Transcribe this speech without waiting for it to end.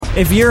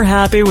If you're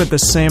happy with the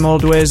same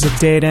old ways of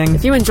dating,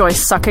 If you enjoy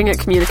sucking at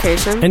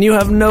communication, and you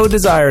have no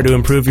desire to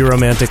improve your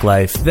romantic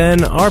life,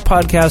 then our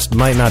podcast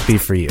might not be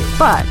for you.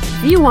 but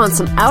if you want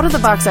some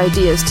out-of-the-box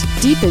ideas to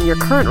deepen your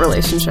current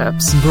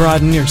relationships,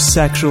 broaden your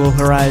sexual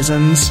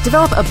horizons,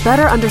 develop a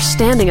better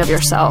understanding of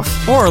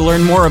yourself, or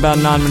learn more about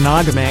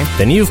non-monogamy,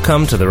 Then you've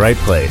come to the right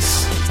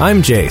place.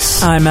 I'm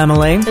Jace, I'm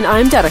Emily. and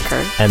I'm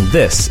Dedeker. and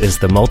this is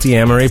the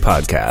Multi-Amory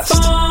Podcast.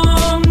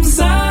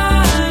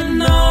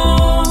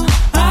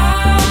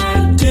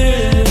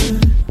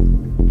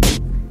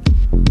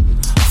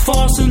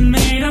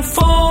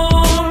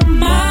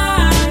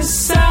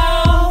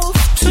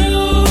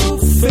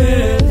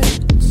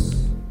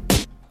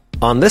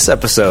 On this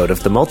episode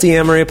of the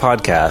Multi-Amory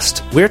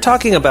Podcast, we're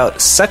talking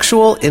about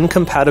sexual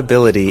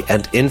incompatibility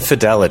and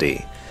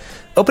infidelity.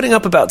 Opening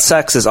up about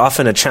sex is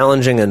often a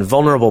challenging and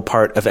vulnerable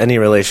part of any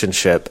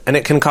relationship, and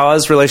it can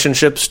cause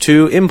relationships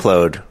to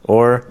implode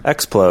or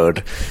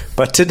explode.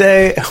 But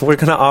today, we're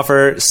going to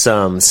offer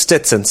some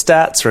stits and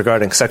stats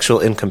regarding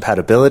sexual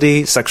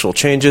incompatibility, sexual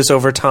changes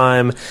over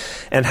time,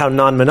 and how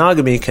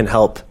non-monogamy can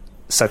help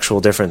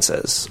sexual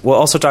differences. We'll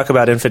also talk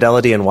about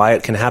infidelity and why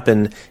it can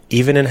happen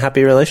even in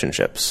happy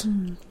relationships.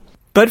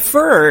 But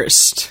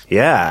first,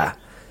 Yeah.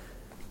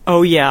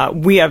 oh yeah,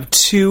 we have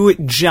two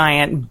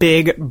giant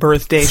big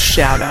birthday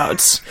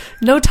shout-outs.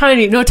 No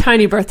tiny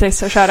birthday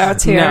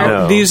shout-outs here.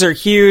 No. These are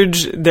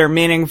huge, they're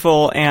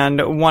meaningful,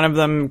 and one of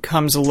them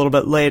comes a little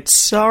bit late.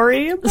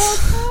 Sorry about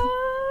that.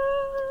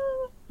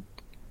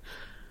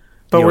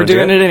 But You we're wanna do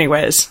doing it? it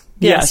anyways.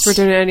 Yes, we're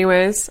doing it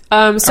anyways. So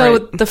All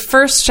right. the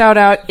first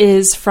shout-out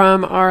is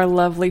from our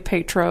lovely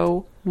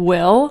patro,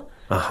 Will,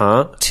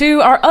 Uh-huh.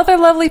 to our other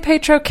lovely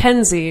patro,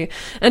 Kenzie.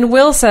 And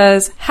Will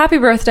says, "Happy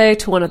birthday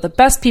to one of the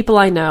best people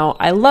I know.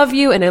 I love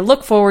you, and I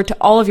look forward to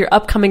all of your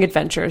upcoming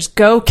adventures.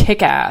 Go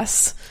kick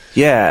ass."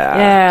 Yeah.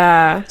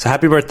 Yeah. So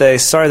happy birthday.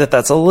 Sorry that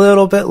that's a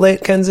little bit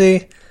late,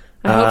 Kenzie.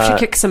 I hope she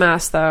kicks some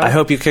ass, though. I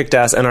hope you kicked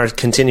ass and are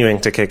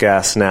continuing to kick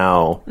ass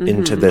now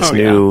into this Oh,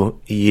 new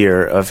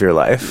year of your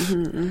life.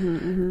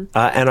 And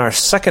our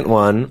second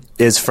one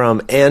is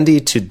from Andy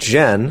to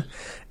Jen.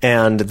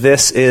 And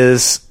this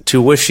is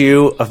to wish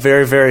you a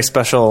very, very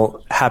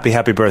special happy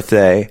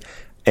birthday.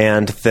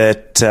 And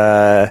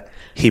that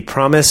he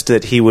promised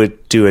that he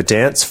would do a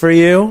dance for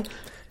you.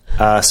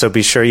 So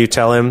be sure you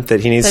tell him that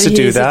he needs to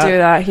do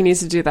that. He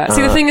needs to do that.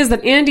 See, the thing is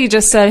that Andy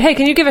just said, "Hey,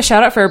 can you give a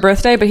shout out for her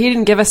birthday?" But he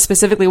didn't give us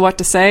specifically what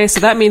to say. So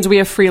that means we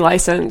have free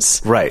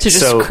license, Right. to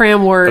just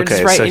cram words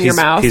okay, right so in your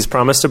mouth. He's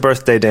promised a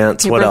birthday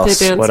dance. A What birthday else?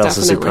 dance, What else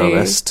has he definitely.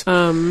 promised?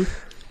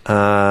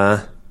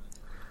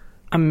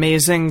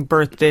 Amazing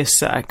birthday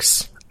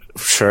sex.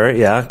 Sure.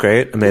 Yeah.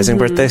 Great. Amazing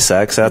birthday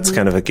sex. That's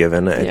kind of a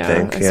given, I Yeah,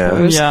 think. I Yeah.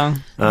 suppose. Yeah.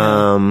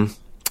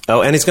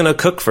 Oh, and he's going to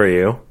cook for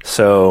you.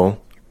 So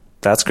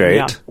that's great.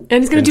 Yeah.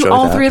 And he's going to do Enjoy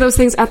all that. three of those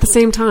things at the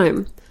same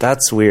time.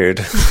 That's weird.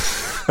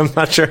 I'm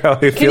not sure how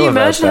we Can feel you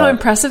about imagine that. how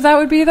impressive that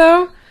would be,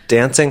 though?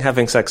 Dancing,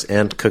 having sex,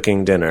 and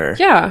cooking dinner.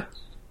 Yeah.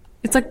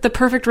 It's like the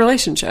perfect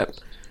relationship.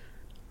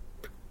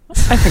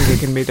 I think it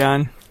can be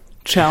done.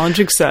 Challenge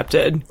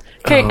accepted.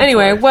 Okay,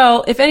 anyway,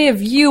 well, if any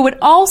of you would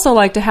also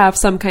like to have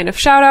some kind of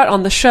shout out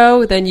on the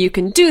show, then you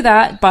can do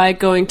that by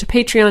going to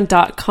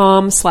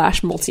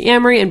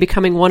patreon.com/multiamory and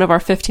becoming one of our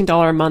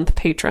 $15 a month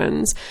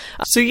patrons.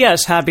 So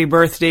yes, happy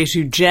birthday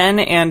to Jen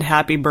and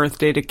happy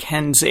birthday to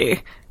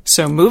Kenzie.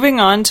 So moving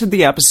on to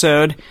the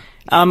episode,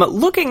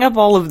 looking up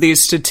all of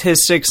these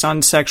statistics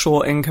on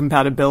sexual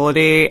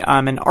incompatibility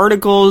and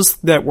articles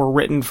that were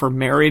written for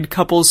married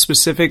couples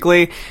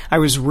specifically, I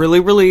was really,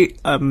 really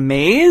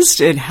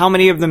amazed at how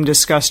many of them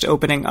discussed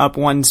opening up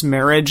one's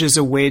marriage as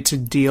a way to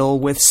deal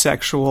with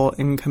sexual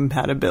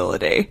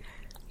incompatibility.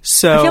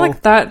 So I feel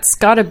like that's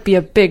got to be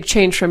a big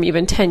change from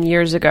even 10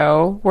 years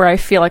ago, where I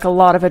feel like a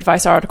lot of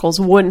advice articles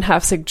wouldn't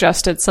have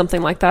suggested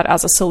something like that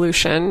as a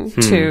solution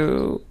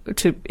to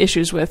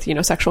issues with,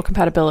 sexual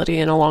compatibility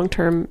in a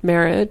long-term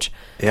marriage.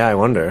 Yeah, I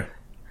wonder.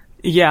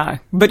 yeah,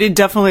 but it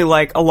definitely,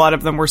 like, a lot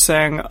of them were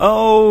saying,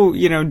 oh,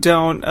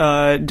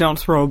 don't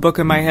throw a book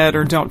in my head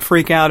or don't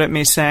freak out at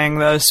me saying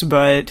this,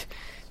 but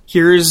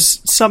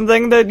here's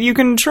something that you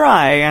can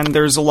try. And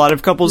there's a lot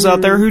of couples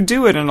out there who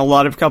do it and a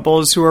lot of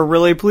couples who are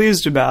really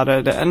pleased about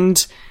it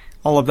and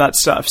all of that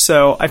stuff.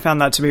 So I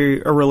found that to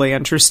be a really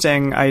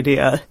interesting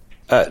idea.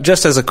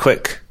 Just as a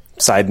quick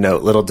side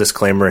note, little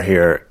disclaimer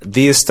here.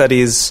 These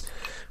studies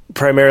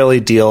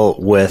primarily deal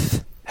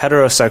with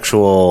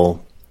heterosexual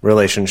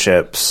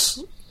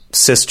relationships,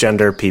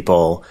 cisgender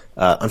people.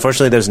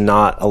 Unfortunately, there's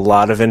not a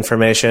lot of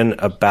information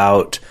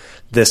about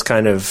this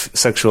kind of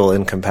sexual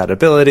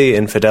incompatibility,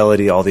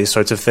 infidelity, all these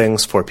sorts of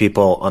things for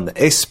people on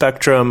the ace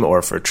spectrum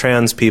or for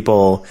trans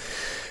people.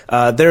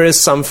 There is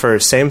some for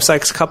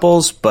same-sex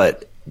couples,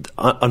 but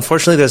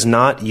unfortunately there's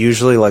not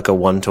usually like a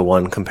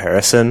one-to-one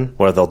comparison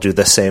where they'll do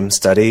the same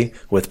study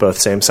with both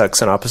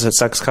same-sex and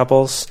opposite-sex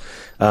couples.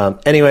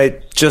 Anyway,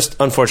 just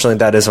unfortunately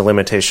that is a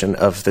limitation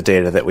of the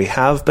data that we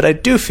have, but I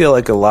do feel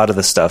like a lot of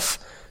the stuff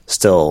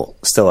still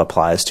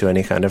applies to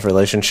any kind of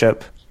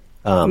relationship.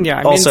 I mean,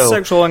 also,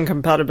 sexual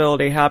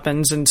incompatibility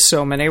happens in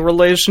so many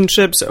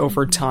relationships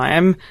over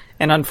time,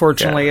 and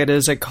unfortunately it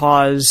is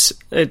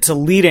it's a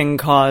leading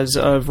cause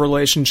of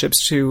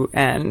relationships to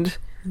end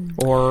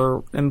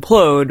or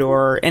implode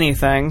or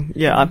anything.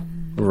 Yeah.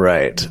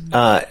 Right.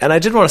 And I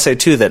did want to say,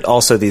 too, that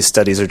also these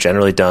studies are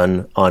generally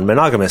done on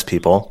monogamous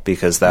people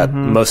because that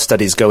most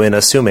studies go in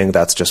assuming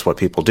that's just what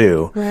people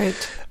do.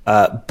 Right.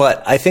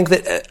 But I think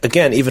that,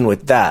 again, even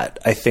with that,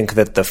 I think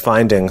that the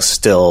findings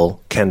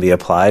still can be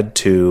applied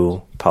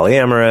to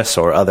polyamorous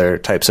or other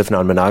types of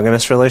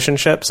non-monogamous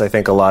relationships. I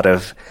think a lot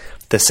of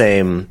the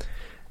same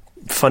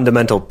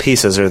fundamental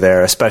pieces are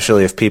there,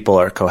 especially if people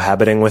are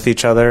cohabiting with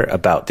each other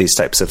about these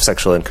types of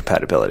sexual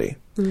incompatibility.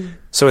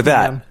 So with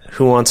that,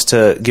 who wants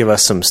to give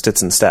us some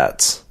stits and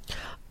stats?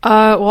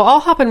 Well, I'll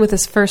hop in with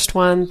this first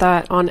one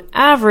that on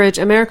average,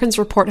 Americans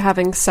report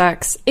having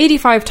sex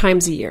 85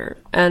 times a year.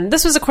 And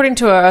this was according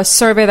to a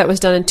survey that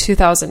was done in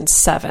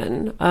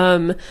 2007.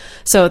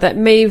 So that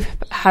may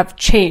have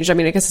changed. I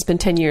mean, I guess it's been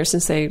 10 years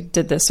since they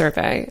did this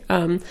survey.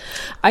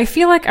 I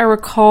feel like I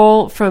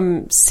recall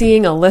from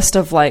seeing a list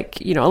of a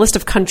list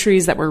of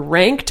countries that were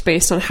ranked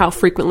based on how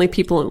frequently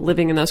people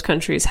living in those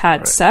countries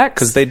had sex.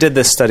 Because they did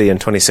this study in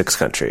 26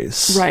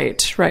 countries. Right.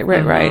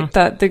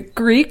 That the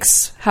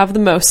Greeks have the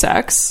most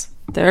sex.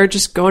 They're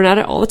just going at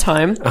it all the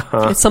time.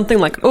 It's something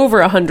like over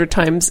 100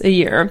 times a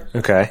year.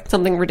 Okay.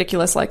 Something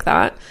ridiculous like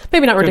that.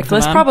 Maybe not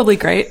ridiculous, probably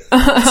great.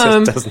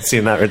 It doesn't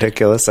seem that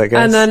ridiculous, I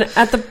guess. And then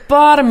at the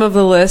bottom of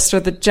the list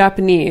are the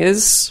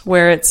Japanese,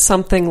 where it's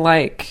something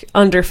like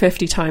under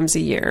 50 times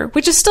a year,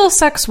 which is still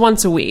sex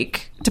once a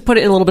week, to put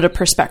it in a little bit of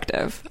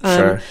perspective.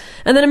 Sure.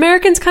 And then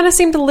Americans kind of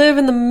seem to live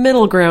in the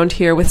middle ground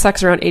here with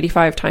sex around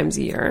 85 times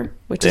a year,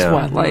 which is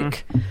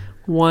like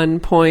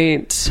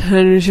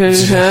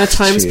 1.0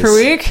 times per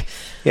week.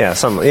 Yeah,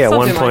 something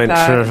 1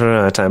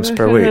 like times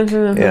per week.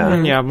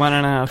 Yeah,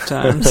 1.5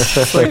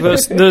 times. Like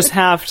those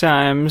half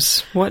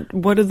times. What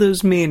do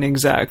those mean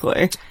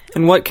exactly?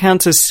 And what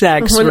counts as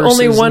sex? When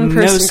only one no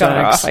person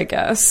got sex? off, I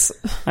guess.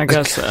 I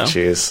guess so.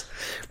 Jeez.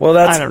 Well,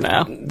 I don't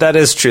know. That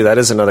is true. That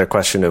is another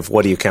question of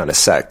what do you count as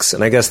sex?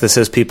 And I guess this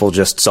is people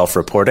just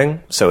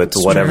self-reporting, so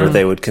it's whatever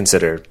they would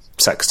consider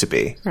sex to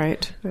be.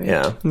 Right.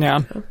 Yeah.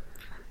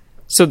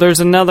 So there's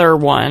another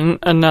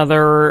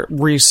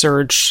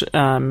research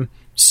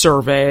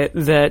survey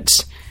that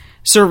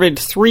surveyed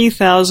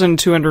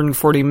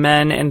 3,240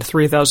 men and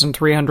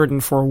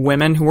 3,304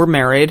 women who were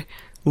married,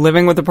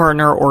 living with a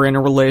partner or in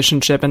a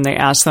relationship, and they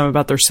asked them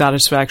about their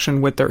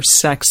satisfaction with their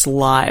sex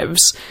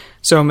lives.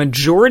 So a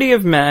majority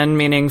of men,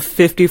 meaning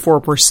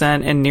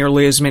 54%, and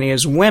nearly as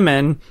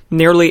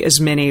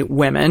many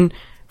women,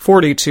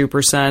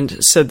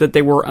 42%, said that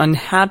they were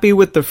unhappy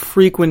with the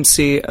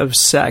frequency of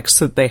sex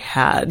that they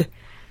had.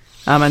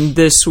 And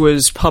this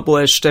was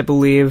published, I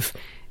believe,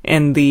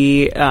 in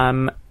the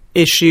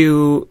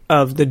issue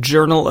of the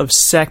Journal of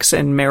Sex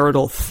and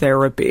Marital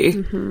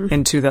Therapy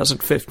in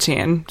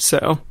 2015.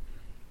 So,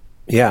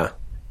 yeah.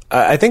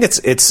 I think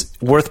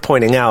it's worth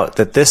pointing out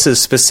that this is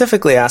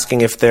specifically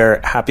asking if they're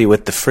happy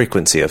with the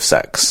frequency of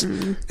sex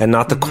and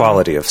not the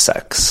quality of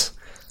sex.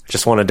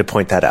 Just wanted to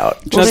point that out.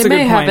 Well, Just they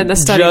may have in the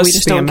study, we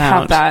just don't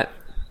have that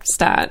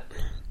stat.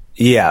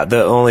 Yeah,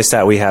 the only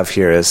stat we have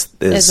here is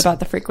about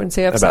the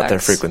frequency of sex. About their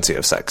frequency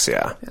of sex,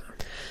 yeah.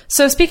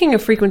 So speaking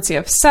of frequency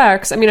of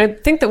sex, I mean, I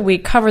think that we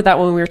covered that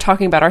when we were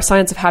talking about our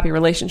Science of Happy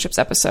Relationships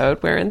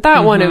episode, where in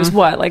that one it was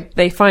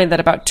they find that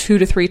about 2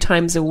 to 3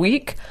 times a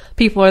week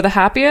people are the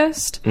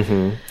happiest.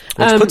 Which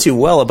puts you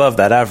well above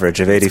that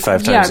average of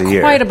 85 times a year.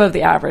 Yeah, quite above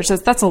the average.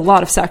 That's a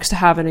lot of sex to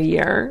have in a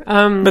year.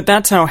 But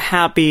that's how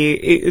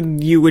happy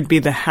you would be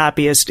the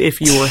happiest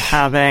if you were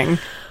having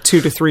 2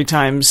 to 3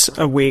 times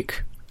a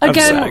week.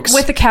 Again,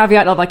 with the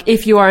caveat of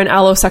if you are an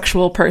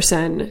allosexual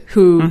person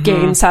who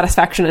gains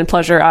satisfaction and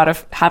pleasure out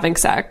of having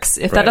sex,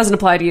 if that doesn't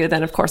apply to you,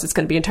 then of course it's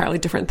going to be entirely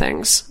different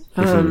things.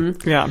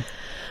 Yeah.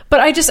 But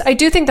I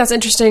do think that's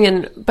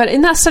interesting. But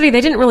in that study, they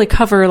didn't really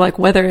cover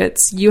whether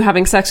it's you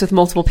having sex with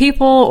multiple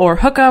people or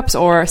hookups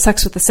or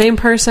sex with the same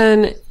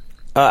person.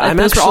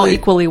 Those were all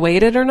equally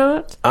weighted or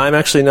not? I'm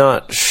actually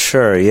not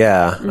sure.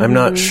 Yeah, I'm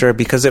not sure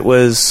because it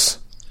was.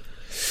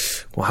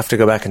 We'll have to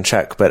go back and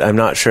check, but I'm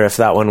not sure if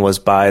that one was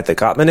by the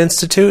Gottman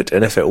Institute,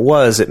 and if it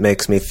was, it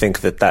makes me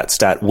think that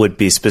stat would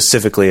be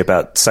specifically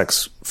about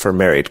sex for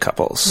married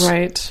couples.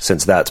 Right.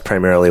 Since that's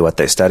primarily what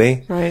they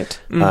study. Right.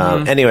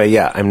 Anyway,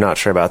 yeah, I'm not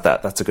sure about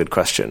that. That's a good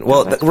question.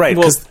 Well, right,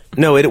 because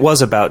it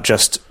was about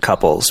just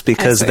couples,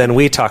 because then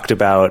we talked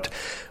about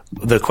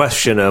the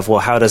question of,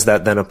 well, how does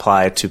that then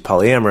apply to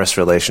polyamorous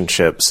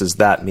relationships? Does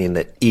that mean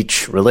that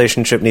each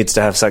relationship needs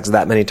to have sex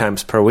that many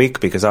times per week?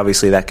 Because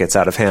obviously that gets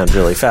out of hand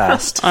really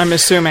fast. I'm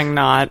assuming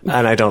not.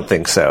 And I don't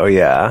think so,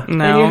 yeah.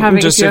 No,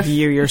 just if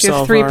you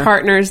yourself if you have 3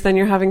 partners, then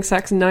you're having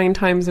sex 9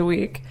 times a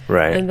week.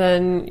 Right. And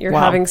then you're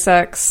having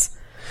sex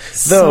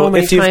so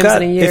many times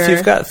in a year. If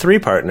you've got 3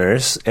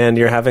 partners and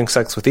you're having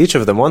sex with each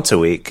of them once a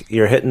week,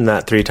 you're hitting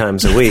that 3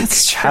 times a week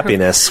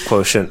happiness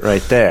quotient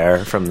right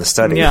there from the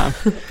study. Yeah.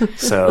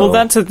 So, well,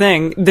 that's the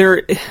thing.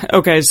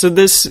 So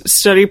this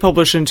study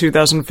published in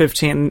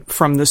 2015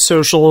 from the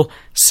Social,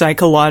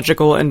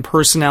 Psychological, and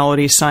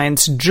Personality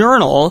Science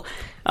Journal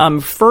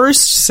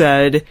first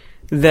said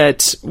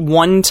that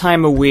 1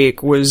 time a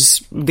week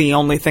was the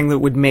only thing that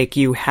would make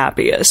you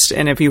happiest.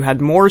 And if you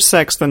had more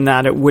sex than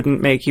that, it wouldn't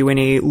make you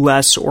any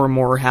less or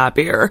more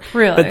happier.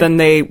 Really? But then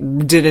they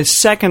did a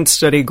second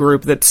study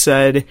group that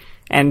said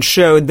and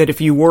showed that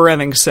if you were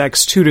having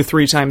sex 2 to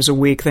 3 times a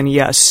week, then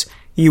yes,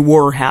 you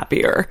were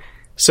happier.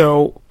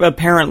 So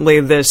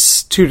apparently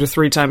this 2 to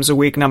 3 times a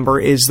week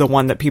number is the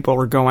one that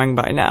people are going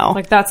by now.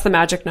 Like, that's the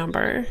magic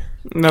number.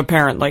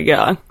 Apparently,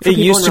 yeah. It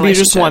used to be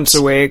just once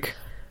a week.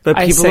 But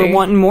people are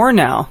wanting more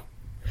now.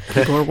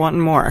 People are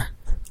wanting more.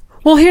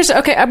 Well,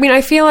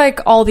 I feel like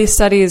all these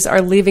studies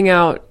are leaving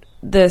out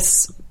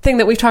this thing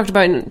that we've talked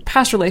about in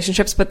past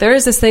relationships, but there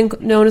is this thing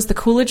known as the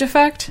Coolidge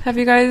effect. Have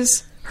you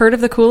guys heard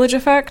of the Coolidge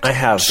effect? I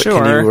have. Sure.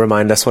 But can you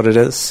remind us what it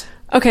is?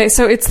 Okay,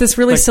 so it's this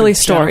really silly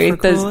story.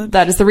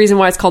 That is the reason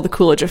why it's called the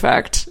Coolidge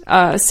effect.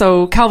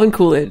 So Calvin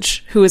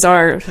Coolidge, who is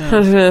our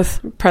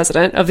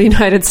president of the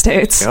United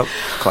States. Yep,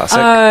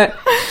 classic.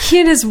 He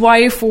and his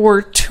wife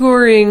were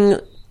touring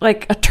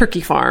like a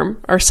turkey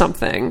farm or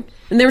something.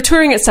 And they were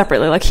touring it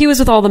separately. Like, he was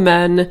with all the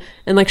men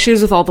and like she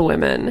was with all the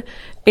women.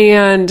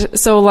 And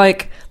so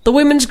like the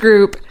women's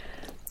group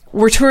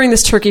were touring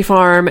this turkey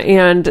farm,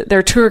 and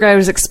their tour guide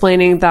was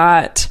explaining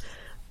that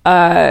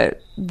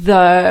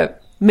the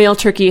male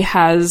turkey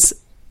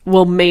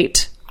will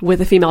mate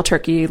with a female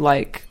turkey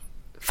like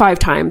 5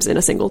 times in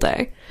a single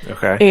day.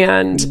 Okay.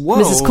 And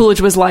Mrs. Coolidge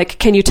was like,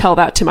 "Can you tell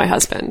that to my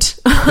husband?"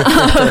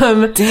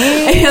 Damn.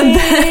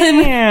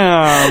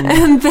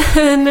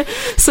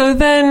 So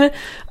then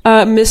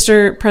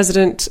Mr.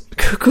 President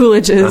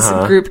Coolidge's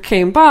group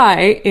came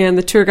by, and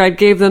the tour guide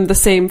gave them the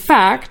same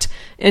fact.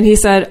 And he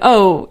said,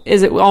 "Oh,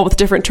 is it all with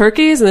different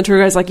turkeys?" And the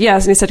tour guide's like,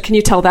 "Yes." And he said, "Can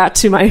you tell that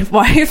to my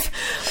wife?"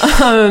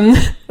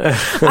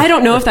 I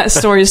don't know if that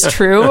story is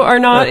true or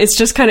not. It's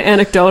just kind of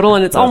anecdotal,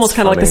 and it's almost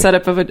kind of like the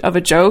setup of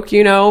a joke,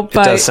 you know?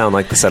 But it does sound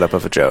like the setup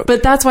of a joke.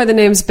 But that's why the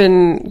name's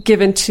been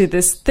given to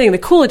this thing, the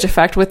Coolidge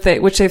effect,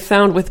 which they've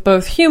found with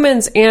both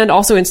humans and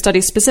also in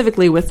studies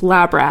specifically with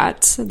lab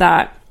rats,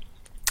 that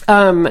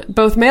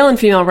both male and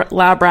female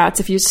lab rats,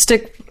 if you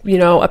stick,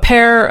 a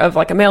pair of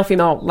like a male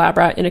female lab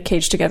rat in a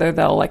cage together,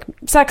 they'll like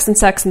sex and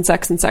sex and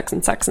sex and sex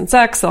and sex and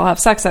sex. They'll have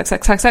sex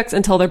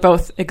until they're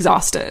both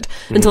exhausted,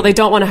 until they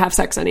don't want to have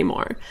sex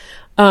anymore.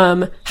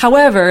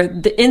 However,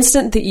 the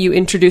instant that you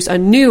introduce a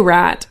new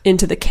rat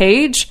into the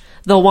cage,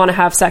 they'll want to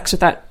have sex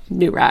with that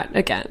new rat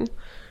again.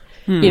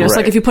 So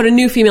like if you put a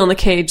new female in the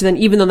cage, then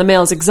even though the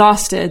male is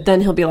exhausted, then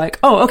he'll be like,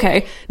 "Oh,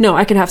 okay, no,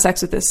 I can have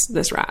sex with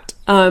this rat."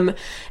 And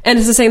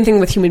it's the same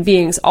thing with human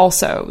beings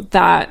also,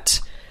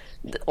 that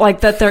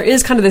there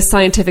is kind of this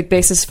scientific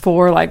basis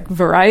for like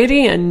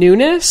variety and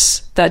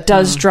newness that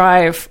does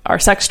drive our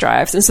sex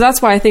drives. And so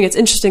that's why I think it's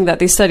interesting that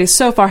these studies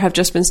so far have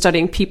just been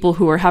studying people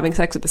who are having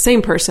sex with the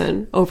same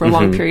person over a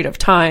long period of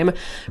time,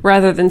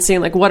 rather than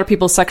seeing like what are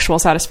people's sexual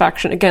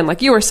satisfaction. Again,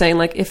 like you were saying,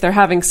 like if they're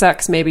having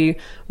sex maybe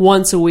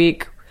once a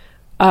week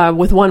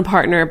with one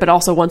partner, but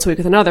also once a week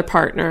with another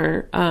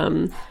partner,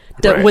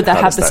 would that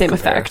have the same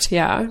effect?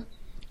 Yeah.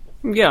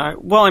 Yeah.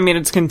 Well, I mean,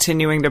 it's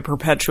continuing to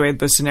perpetuate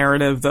this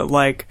narrative that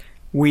like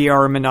we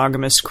are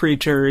monogamous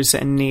creatures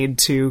and need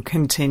to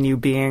continue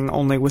being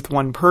only with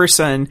one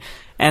person,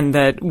 and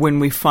that when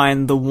we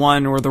find the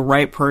one or the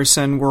right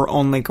person, we're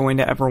only going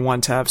to ever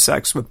want to have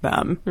sex with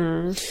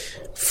them.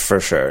 For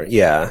sure.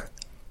 Yeah.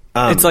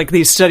 It's like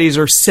these studies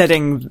are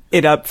setting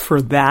it up for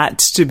that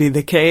to be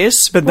the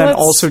case, but then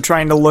also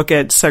trying to look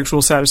at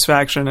sexual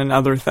satisfaction and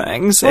other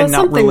things, and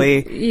not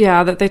really...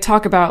 Yeah, that they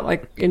talk about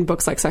like in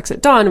books like Sex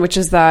at Dawn, which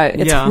is that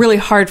it's really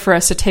hard for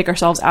us to take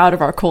ourselves out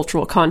of our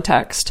cultural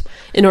context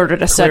in order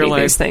to study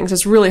these things.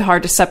 It's really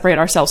hard to separate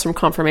ourselves from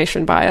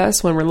confirmation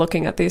bias when we're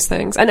looking at these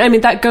things. And I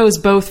mean, that goes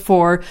both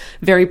for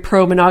very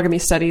pro-monogamy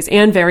studies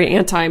and very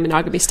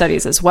anti-monogamy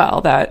studies as well,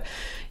 that...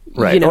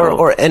 Right,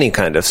 or any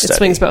kind of study. It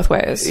swings both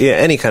ways. Yeah,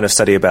 any kind of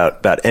study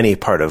about any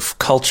part of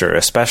culture,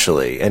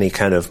 especially any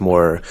kind of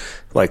more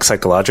like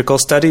psychological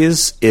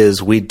studies,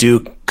 is we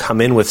do come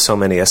in with so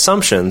many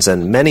assumptions,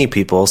 and many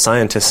people,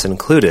 scientists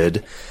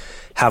included,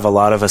 have a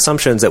lot of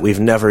assumptions that we've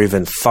never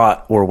even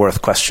thought were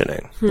worth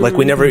questioning. Like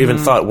we never even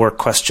thought were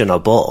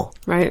questionable.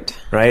 Right.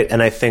 Right?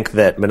 And I think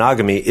that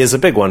monogamy is a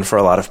big one for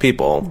a lot of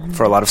people.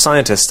 For a lot of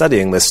scientists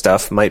studying this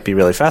stuff might be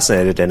really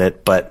fascinated in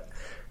it, but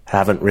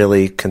haven't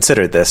really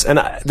considered this. And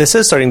this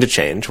is starting to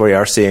change. We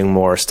are seeing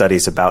more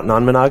studies about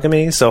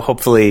non-monogamy. So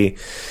hopefully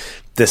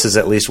this is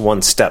at least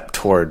one step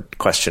toward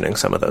questioning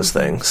some of those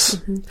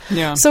things.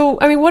 Yeah. So,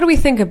 I mean, what do we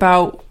think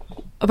about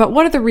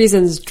what are the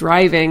reasons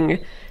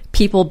driving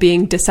people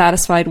being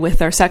dissatisfied with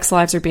their sex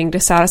lives or being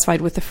dissatisfied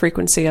with the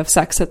frequency of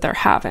sex that they're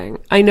having?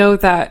 I know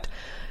that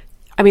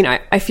I mean,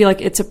 I feel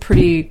like it's a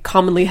pretty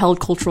commonly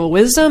held cultural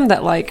wisdom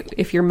that, like,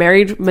 if you're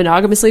married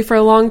monogamously for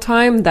a long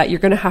time, that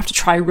you're going to have to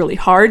try really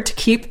hard to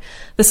keep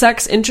the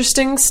sex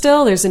interesting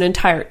still. There's an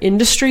entire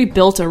industry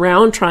built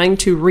around trying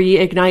to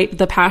reignite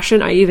the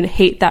passion. I even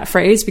hate that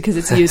phrase because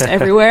it's used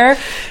everywhere.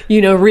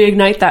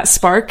 Reignite that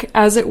spark,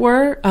 as it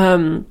were.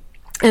 And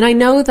I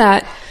know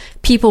that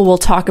people will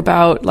talk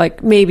about,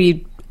 like,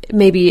 maybe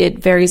it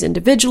varies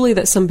individually,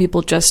 that some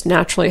people just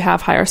naturally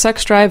have higher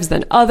sex drives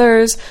than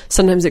others.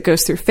 Sometimes it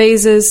goes through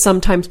phases.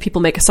 Sometimes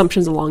people make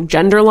assumptions along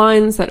gender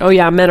lines that,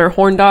 men are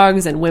horn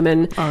dogs and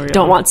women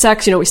don't want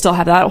sex. We still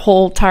have that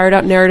whole tired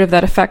out narrative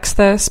that affects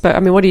this. But I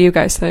mean, what do you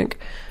guys think?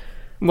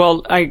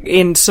 Well,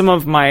 in some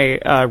of my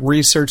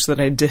research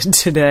that I did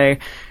today,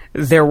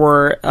 there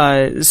were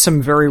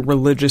some very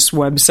religious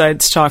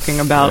websites talking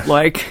about,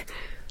 like,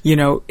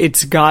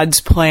 it's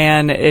God's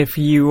plan if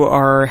you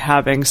are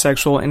having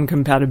sexual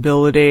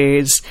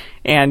incompatibilities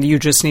and you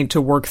just need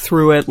to work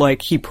through it.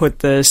 Like, he put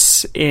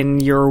this in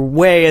your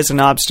way as an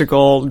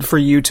obstacle for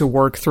you to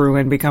work through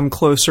and become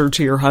closer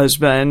to your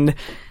husband.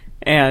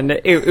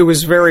 And it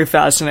was very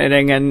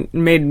fascinating and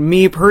made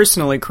me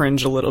personally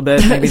cringe a little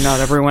bit. Maybe not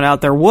everyone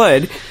out there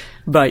would.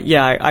 But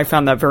yeah, I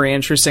found that very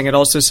interesting. It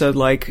also said,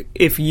 like,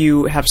 if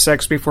you have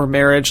sex before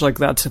marriage, like,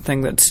 that's a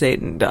thing that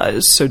Satan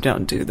does, so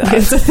don't do that.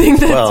 It's a thing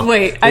that's,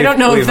 I don't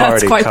know if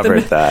that's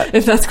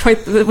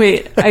quite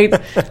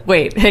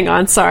wait, hang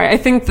on, sorry. I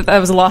think that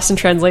was lost in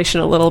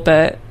translation a little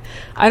bit.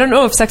 I don't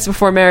know if sex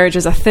before marriage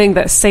is a thing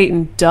that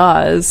Satan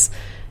does.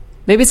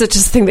 Maybe it's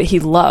just a thing that he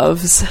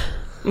loves.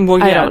 Well,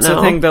 yeah, it's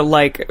a thing that,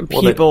 like,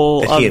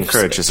 people... That he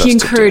encourages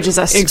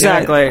us to do.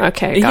 Exactly.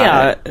 Okay,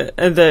 got it.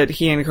 That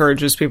he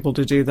encourages people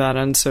to do that,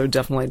 and so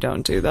definitely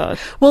don't do that.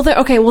 Well,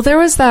 there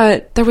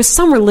was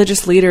some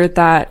religious leader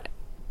that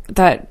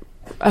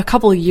a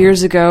couple of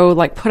years ago,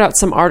 like, put out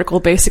some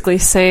article basically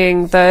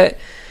saying that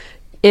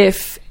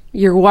if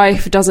your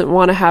wife doesn't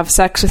want to have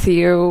sex with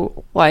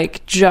you,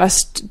 like,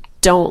 just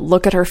don't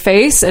look at her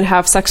face and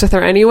have sex with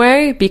her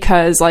anyway,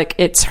 because, like,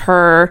 it's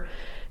her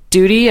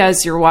duty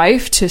as your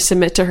wife to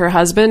submit to her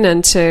husband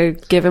and to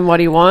give him what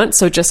he wants.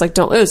 So just, like,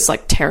 don't. It's,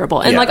 like, terrible.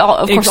 And, like,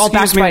 of course, all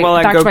backed by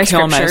kill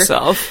scripture.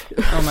 Myself.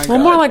 Oh my god. Well,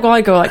 more like while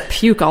I go, like,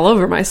 puke all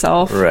over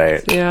myself.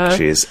 Right. Yeah.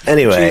 Jeez.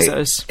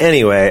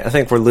 Anyway, I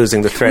think we're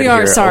losing the thread here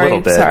a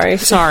little bit.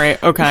 Sorry.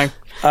 Okay.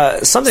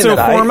 Something so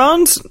that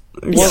hormones?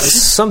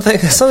 Something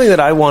that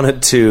I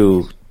wanted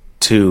to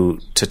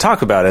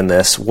talk about in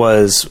this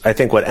was, I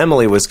think, what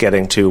Emily was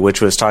getting to,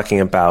 which was talking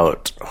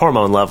about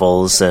hormone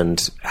levels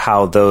and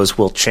how those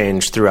will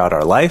change throughout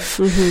our life,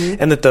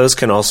 and that those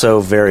can also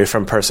vary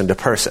from person to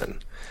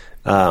person.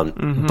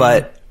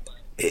 But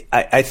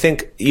I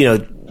think,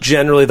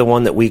 generally the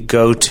one that we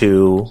go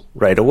to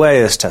right away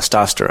is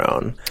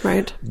testosterone.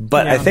 Right.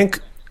 But I think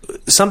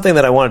something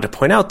that I wanted to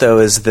point out, though,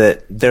 is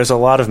that there's a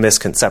lot of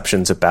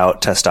misconceptions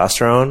about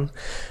testosterone.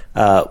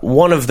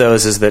 One of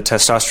those is that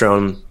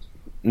testosterone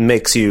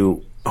makes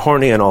you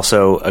horny and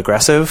also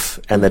aggressive,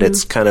 and that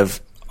it's kind of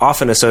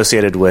often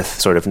associated with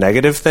sort of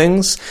negative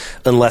things,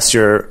 unless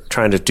you're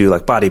trying to do,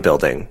 like,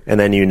 bodybuilding, and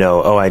then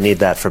I need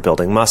that for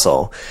building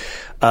muscle.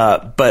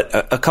 But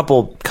a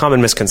couple common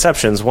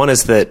misconceptions. One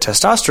is that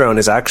testosterone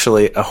is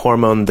actually a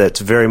hormone that's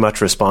very much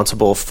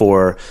responsible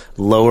for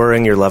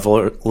lowering your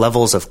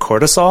levels of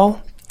cortisol,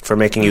 for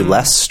making you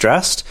less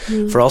stressed,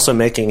 for also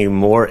making you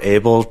more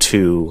able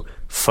to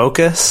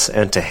focus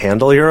and to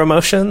handle your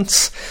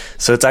emotions.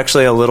 So it's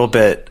actually a little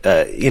bit,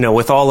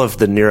 with all of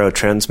the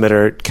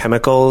neurotransmitter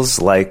chemicals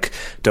like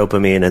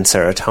dopamine and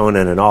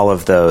serotonin and all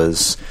of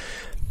those,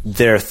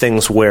 there are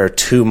things where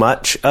too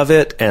much of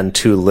it and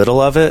too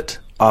little of it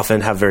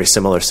often have very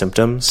similar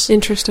symptoms.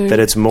 Interesting. That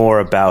it's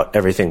more about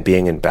everything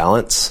being in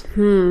balance.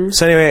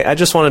 So anyway, I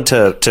just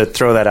wanted to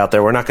throw that out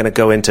there. We're not going to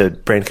go into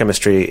brain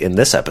chemistry in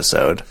this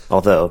episode,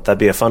 although that'd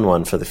be a fun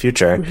one for the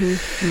future.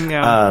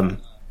 Yeah.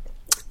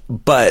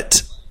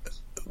 But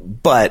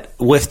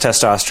with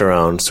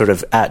testosterone, sort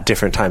of at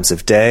different times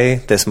of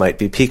day, this might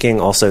be peaking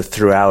also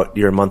throughout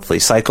your monthly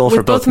cycle with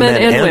for both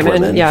men and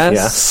women.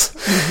 Yes.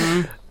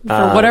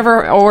 For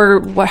whatever,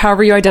 or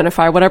however you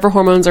identify, whatever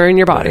hormones are in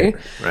your body.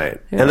 Right.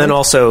 Yeah. And then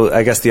also,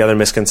 I guess the other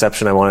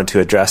misconception I wanted to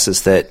address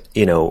is that,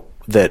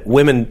 that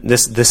women,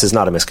 this is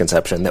not a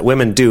misconception, that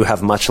women do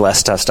have much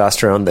less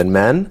testosterone than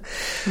men,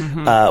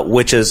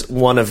 which is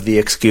one of the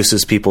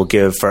excuses people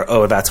give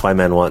for, that's why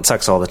men want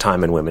sex all the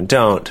time and women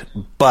don't.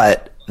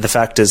 But the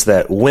fact is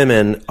that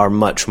women are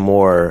much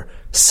more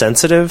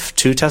sensitive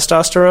to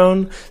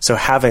testosterone, so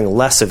having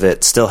less of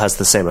it still has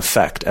the same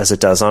effect as it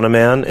does on a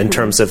man in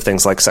terms of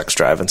things like sex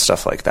drive and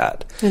stuff like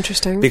that.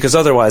 Interesting. Because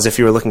otherwise, if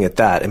you were looking at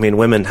that, I mean,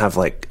 women have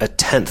like a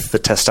tenth the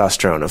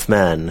testosterone of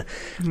men.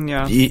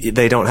 Yeah.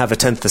 They don't have a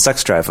tenth the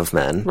sex drive of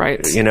men.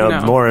 Right.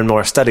 More and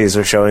more studies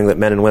are showing that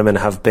men and women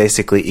have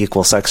basically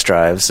equal sex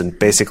drives and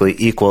basically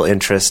equal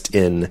interest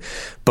in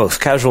both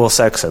casual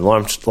sex and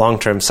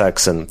long-term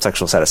sex and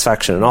sexual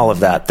satisfaction and all of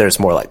that. There's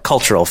more like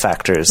cultural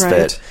factors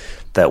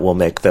that will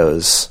make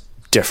those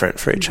different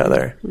for each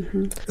other.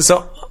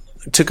 So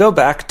to go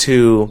back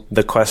to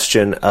the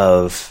question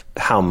of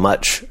how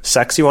much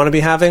sex you want to be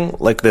having,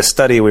 like this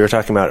study we were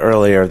talking about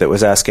earlier that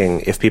was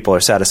asking if people are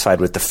satisfied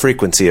with the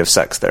frequency of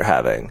sex they're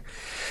having.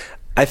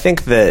 I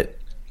think that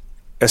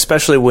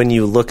especially when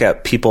you look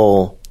at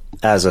people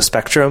as a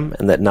spectrum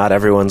and that not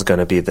everyone's going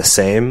to be the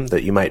same,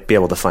 that you might be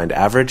able to find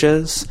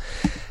averages,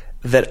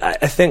 that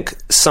I think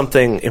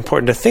something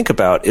important to think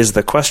about is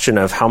the question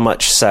of how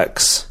much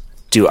sex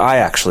do I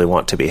actually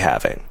want to be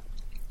having?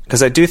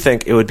 Because I do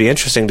think it would be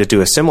interesting to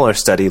do a similar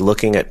study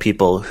looking at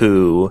people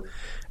who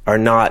are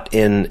not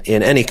in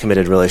any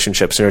committed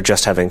relationships and are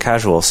just having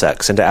casual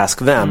sex, and to ask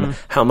them,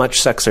 how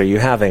much sex are you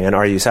having and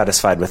are you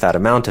satisfied with that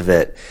amount of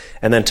it?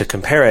 And then to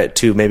compare it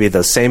to maybe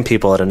those same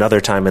people at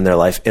another time in their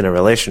life in a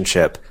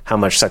relationship. How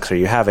much sex are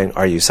you having?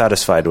 Are you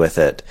satisfied with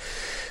it?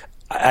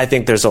 I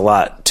think there's a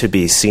lot to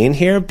be seen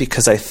here,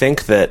 because I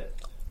think that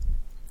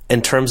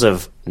in terms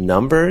of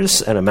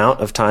numbers and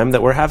amount of time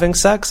that we're having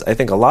sex, I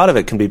think a lot of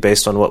it can be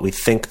based on what we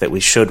think that we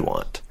should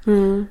want.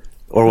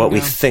 Or what we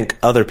think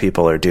other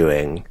people are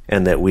doing,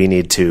 and that we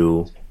need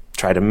to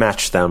try to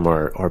match them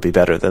or be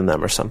better than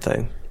them or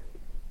something.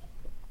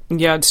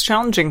 Yeah, it's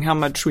challenging how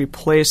much we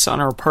place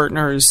on our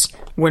partners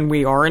when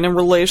we are in a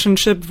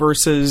relationship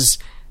versus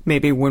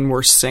maybe when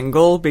we're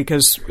single,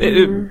 because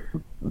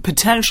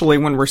potentially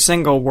when we're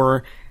single,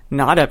 we're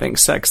not having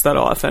sex that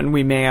often.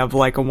 We may have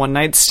like a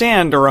one-night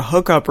stand or a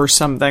hookup or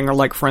something, or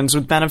like friends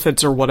with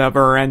benefits or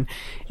whatever, and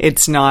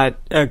it's not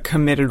a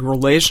committed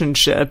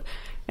relationship.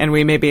 And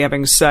we may be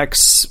having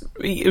sex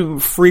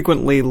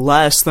frequently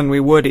less than we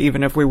would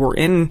even if we were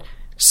in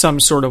some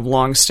sort of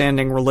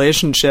long-standing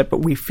relationship, but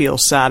we feel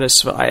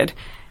satisfied.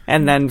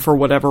 And then for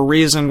whatever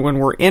reason, when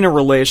we're in a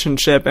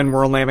relationship and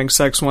we're only having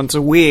sex once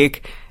a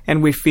week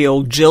and we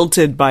feel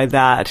jilted by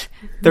that,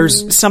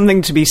 there's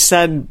something to be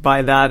said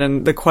by that.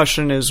 And the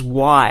question is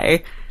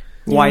why?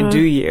 Why do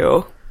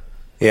you?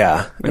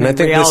 Yeah. And in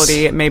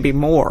reality, it may be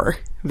more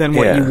than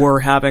what you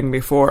were having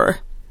before.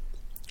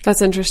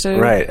 That's interesting.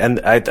 Right. And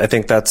I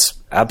think that's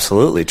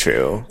absolutely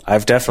true.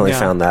 I've definitely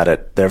found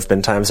that there have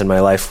been times in my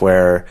life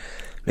where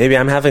maybe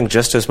I'm having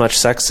just as much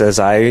sex as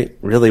I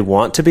really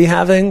want to be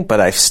having,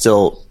 but I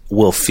still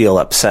will feel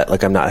upset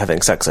like I'm not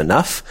having sex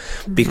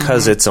enough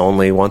because it's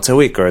only once a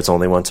week, or it's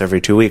only once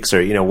every 2 weeks,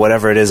 or,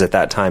 whatever it is at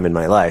that time in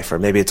my life, or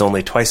maybe it's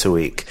only twice a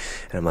week.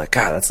 And I'm like,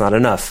 God, that's not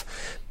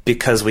enough,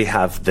 because we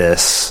have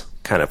this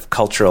kind of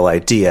cultural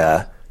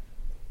idea,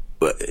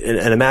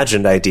 an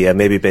imagined idea,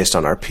 maybe based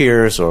on our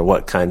peers or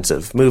what kinds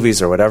of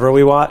movies or whatever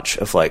we watch,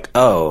 of like,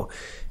 oh,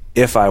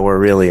 if I were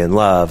really in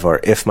love, or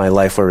if my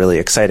life were really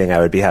exciting, I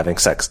would be having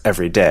sex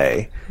every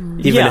day.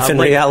 Even if in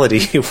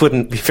reality you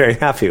wouldn't be very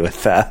happy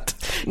with that.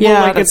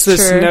 Yeah, it's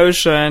this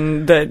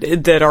notion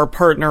that our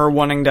partner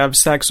wanting to have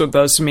sex with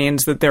us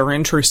means that they're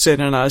interested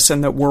in us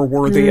and that we're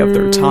worthy of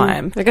their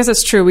time. I guess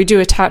it's true. We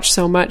do attach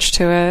so much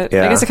to it.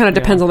 Yeah. I guess it kind of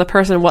depends on the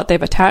person and what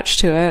they've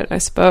attached to it, I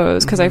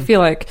suppose. Because I feel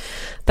like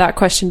that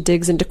question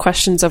digs into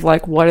questions of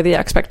like, what are the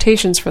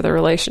expectations for the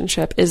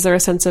relationship? Is there a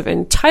sense of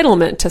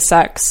entitlement to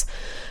sex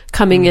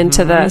coming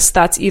into this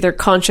that's either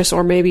conscious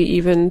or maybe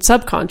even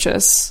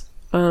subconscious?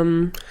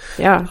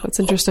 That's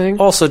interesting.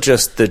 Also,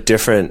 just the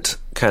different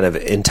kind of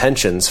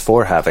intentions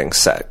for having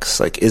sex.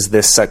 Like, is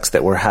this sex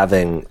that we're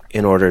having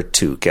in order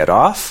to get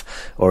off,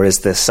 or is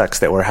this sex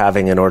that we're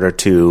having in order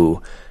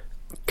to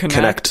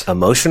connect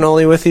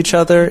emotionally with each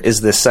other?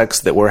 Is this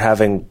sex that we're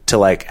having to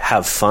like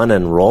have fun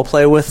and role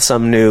play with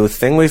some new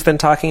thing we've been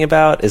talking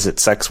about? Is it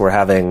sex we're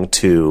having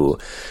to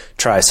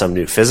try some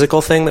new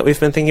physical thing that we've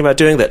been thinking about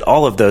doing? That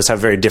all of those have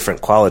very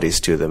different qualities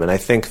to them. And I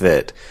think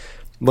that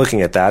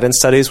looking at that in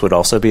studies would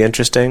also be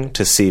interesting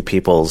to see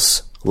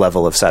people's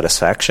level of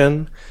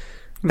satisfaction.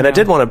 And I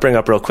did want to bring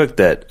up real quick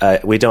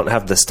that we don't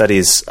have the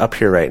studies up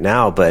here right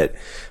now, but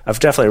I've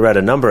definitely read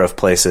a number of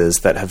places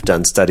that have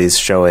done studies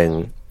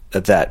showing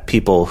that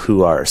people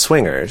who are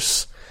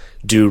swingers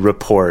do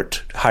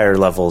report higher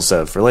levels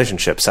of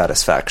relationship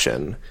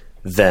satisfaction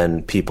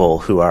than people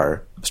who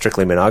are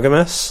strictly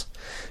monogamous.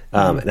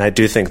 And I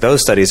do think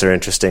those studies are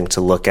interesting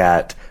to look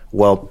at.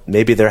 Well,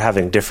 maybe they're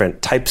having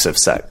different types of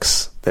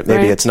sex, that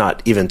maybe it's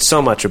not even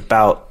so much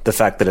about the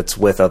fact that it's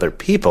with other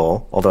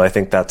people, although I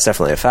think that's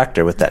definitely a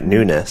factor with that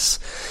newness,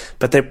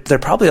 but they're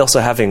probably also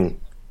having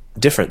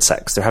different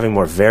sex. They're having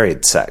more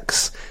varied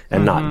sex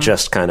and not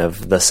just kind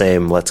of the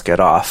same, let's get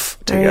off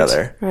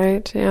together.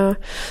 Right. Yeah.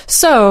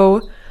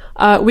 So,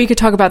 we could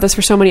talk about this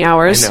for so many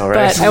hours, I know,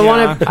 right?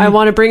 But I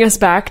want to bring us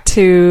back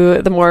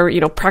to the more,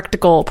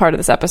 practical part of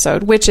this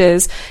episode, which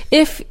is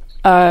if,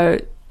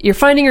 you're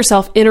finding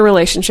yourself in a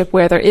relationship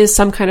where there is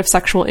some kind of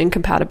sexual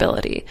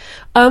incompatibility.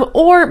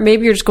 Or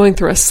maybe you're just going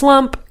through a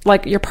slump,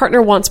 like your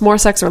partner wants more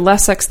sex or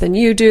less sex than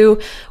you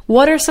do.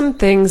 What are some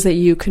things that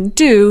you can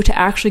do to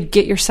actually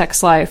get your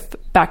sex life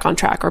back on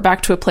track, or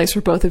back to a place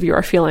where both of you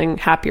are feeling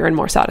happier and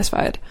more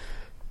satisfied?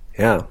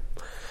 Yeah.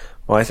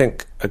 Well, I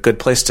think a good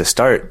place to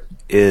start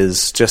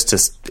is just to,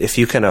 if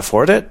you can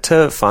afford it,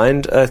 to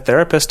find a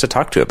therapist to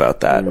talk to about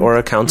that, or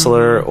a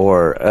counselor,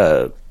 or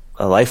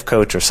a life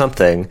coach or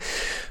something,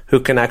 who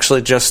can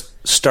actually just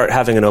start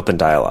having an open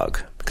dialogue.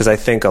 Because I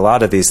think a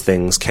lot of these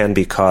things can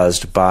be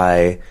caused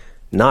by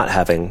not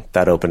having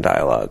that open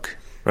dialogue,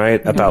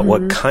 right? About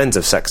what kinds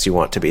of sex you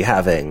want to be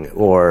having,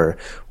 or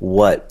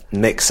what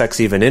makes sex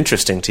even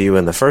interesting to you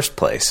in the first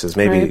place. Is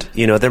maybe,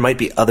 there might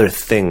be other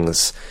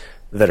things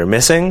that are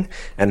missing,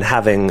 and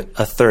having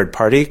a third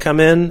party come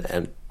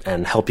in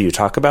and help you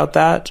talk about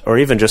that, or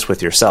even just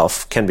with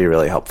yourself, can be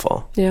really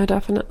helpful. Yeah,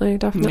 definitely.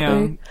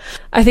 Yeah.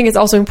 I think it's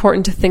also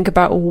important to think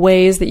about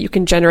ways that you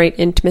can generate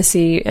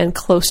intimacy and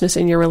closeness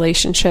in your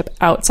relationship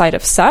outside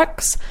of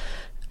sex.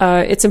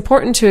 It's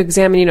important to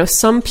examine,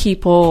 some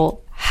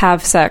people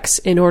have sex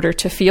in order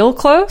to feel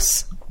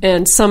close,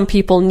 and some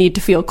people need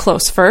to feel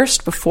close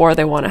first before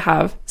they want to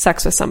have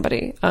sex with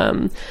somebody.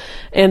 And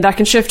that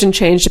can shift and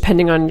change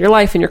depending on your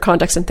life and your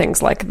context and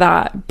things like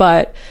that.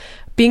 But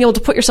being able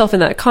to put yourself in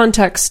that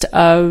context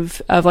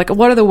of like,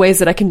 what are the ways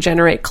that I can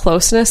generate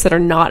closeness that are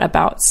not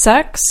about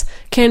sex,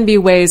 can be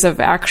ways of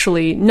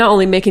actually not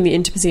only making the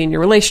intimacy in your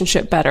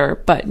relationship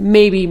better, but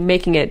maybe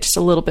making it just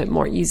a little bit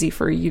more easy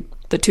for you,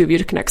 the two of you,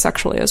 to connect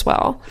sexually as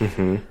well.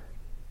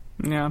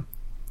 Yeah.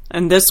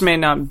 And this may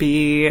not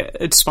be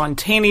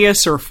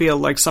spontaneous or feel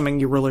like something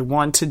you really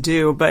want to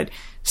do, but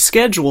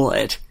schedule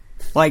it.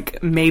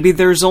 Like, maybe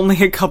there's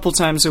only a couple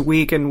times a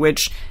week in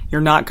which you're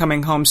not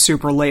coming home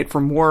super late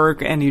from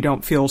work and you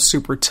don't feel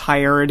super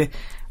tired,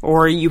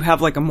 or you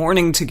have like a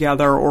morning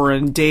together or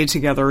a day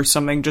together or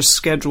something. Just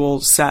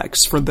schedule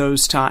sex for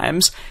those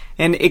times,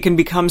 and it can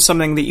become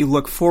something that you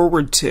look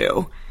forward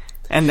to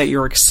and that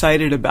you're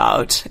excited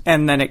about,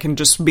 and then it can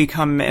just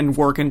become and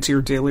work into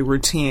your daily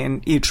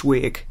routine each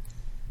week.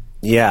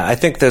 Yeah, I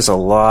think there's a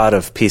lot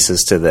of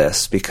pieces to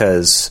this,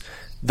 because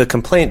the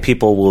complaint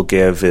people will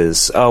give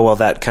is, oh, well,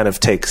 that kind of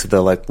takes the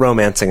like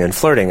romancing and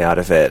flirting out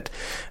of it.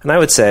 And I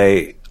would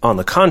say, on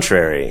the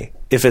contrary,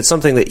 if it's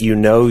something that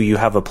you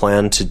have a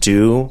plan to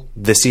do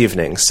this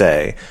evening,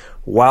 say,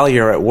 while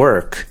you're at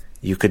work,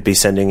 you could be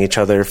sending each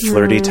other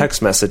flirty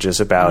text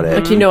messages about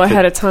it. Like,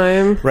 ahead of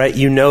time. Right.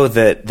 You know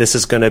that this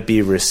is going to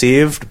be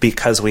received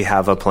because we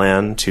have a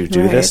plan to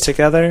do this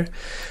together.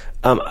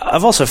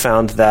 I've also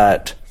found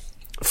that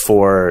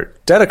for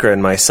Dedeker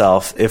and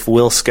myself, if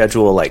we'll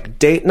schedule like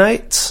date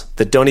nights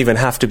that don't even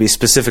have to be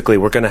specifically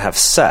we're going to have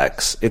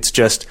sex, it's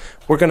just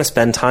we're going to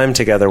spend time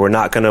together, we're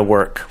not going to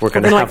work, we're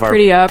going to have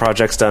our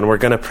projects done, we're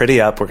going to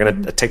pretty up, we're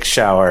going to take a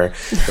shower,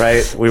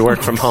 right? We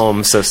work from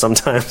home, so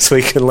sometimes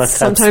we can let that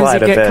slide a bit.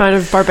 Sometimes you get kind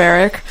of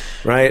barbaric.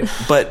 Right?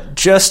 But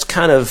just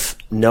kind of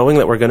knowing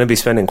that we're going to be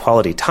spending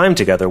quality time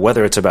together,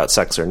 whether it's about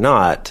sex or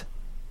not,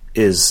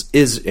 is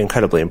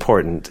incredibly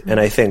important, and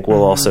I think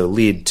will also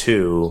lead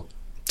to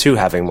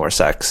having more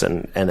sex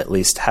and at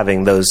least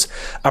having those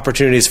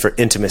opportunities for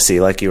intimacy,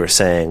 like you were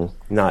saying,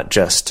 not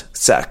just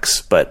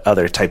sex, but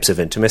other types of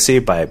intimacy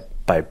by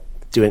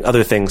doing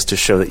other things to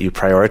show that you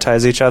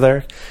prioritize each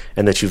other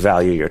and that you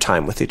value your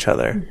time with each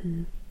other.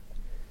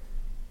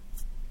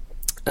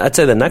 I'd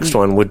say the next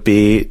one would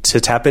be to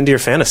tap into your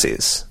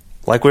fantasies.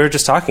 Like we were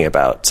just talking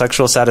about,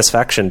 sexual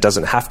satisfaction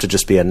doesn't have to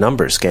just be a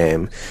numbers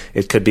game.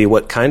 It could be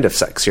what kind of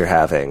sex you're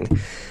having.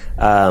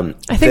 I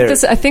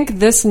think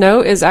this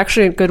note is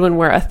actually a good one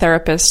where a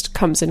therapist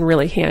comes in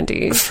really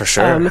handy. For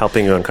sure,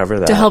 helping you uncover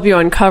that. To help you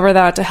uncover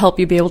that, to help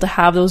you be able to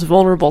have those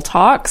vulnerable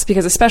talks,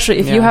 because especially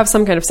if you have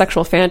some kind of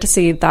sexual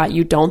fantasy that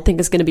you don't think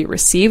is going to be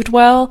received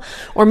well,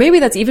 or maybe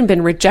that's even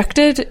been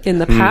rejected in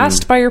the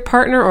past by your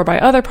partner or by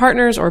other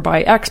partners or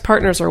by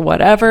ex-partners or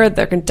whatever,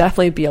 there can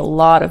definitely be a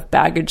lot of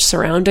baggage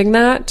surrounding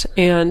that,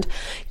 and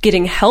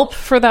getting help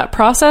for that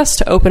process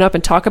to open up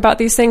and talk about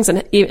these things.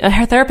 And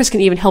a therapist can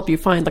even help you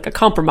find like a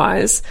compromise.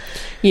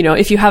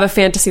 If you have a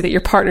fantasy that your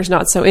partner's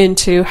not so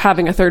into,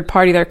 having a third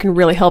party there can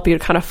really help you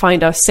to kind of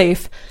find a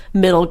safe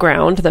middle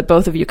ground that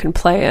both of you can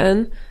play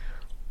in.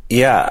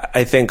 Yeah,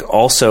 I think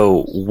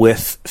also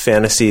with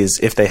fantasies,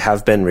 if they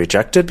have been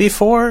rejected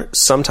before,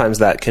 sometimes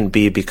that can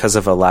be because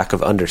of a lack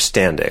of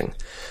understanding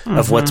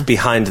of what's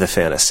behind the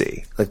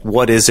fantasy. Like,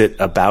 what is it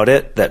about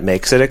it that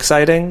makes it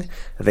exciting?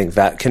 I think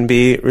that can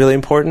be really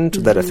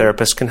important, that a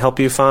therapist can help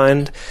you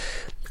find.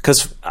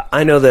 Because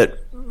I know that,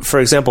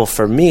 for example,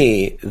 for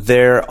me,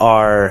 there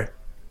are,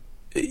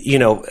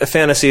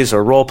 fantasies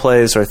or role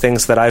plays or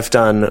things that I've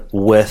done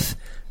with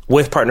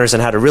partners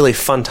and had a really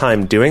fun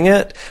time doing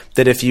it,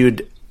 that if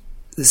you'd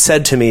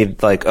said to me,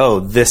 like, oh,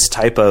 this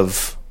type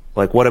of,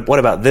 like, what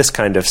about this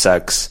kind of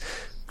sex,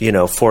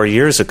 4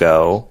 years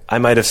ago, I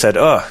might have said,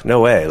 oh,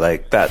 no way,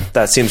 like,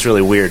 that seems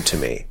really weird to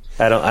me.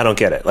 I don't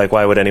get it. Like,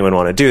 why would anyone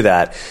want to do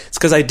that? It's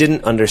because I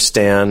didn't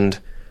understand,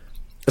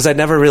 because I'd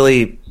never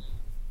really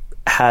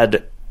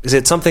had, because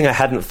it's something I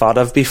hadn't thought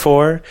of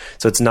before,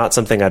 so it's not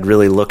something I'd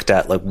really looked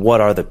at, like,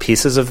 what are the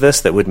pieces of this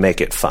that would make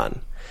it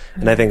fun?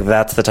 And I think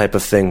that's the type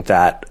of thing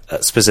that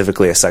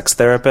specifically a sex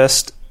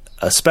therapist,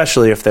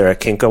 especially if they're a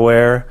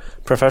kink-aware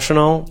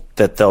professional,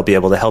 that they'll be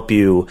able to help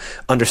you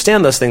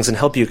understand those things and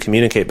help you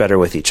communicate better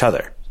with each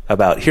other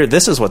about, here,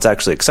 this is what's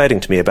actually exciting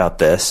to me about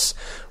this.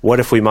 What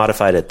if we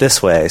modified it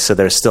this way so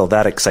there's still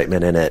that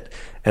excitement in it,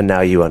 and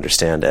now you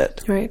understand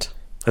it? Right.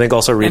 I think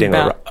also reading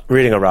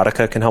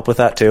erotica can help with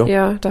that too.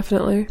 Yeah,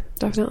 definitely.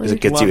 Because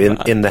it gets you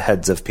in the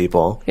heads of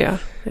people. Yeah.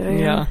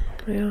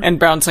 And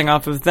bouncing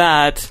off of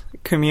that,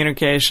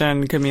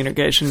 communication,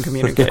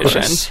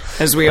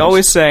 as we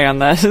always say on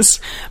this.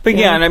 But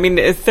yeah, and I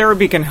mean,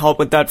 therapy can help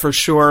with that for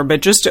sure,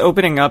 but just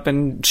opening up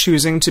and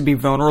choosing to be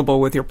vulnerable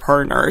with your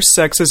partner.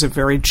 Sex is a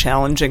very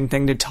challenging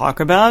thing to talk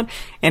about,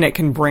 and it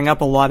can bring up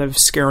a lot of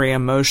scary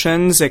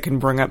emotions. It can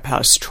bring up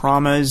past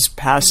traumas,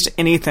 past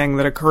anything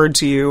that occurred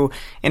to you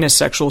in a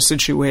sexual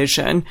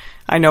situation.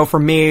 I know for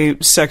me,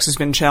 sex has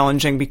been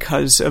challenging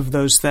because of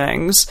those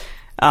things.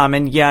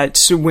 And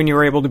yet, when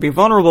you're able to be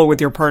vulnerable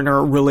with your partner,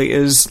 it really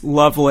is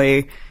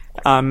lovely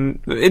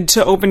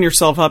to open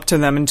yourself up to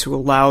them and to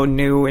allow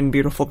new and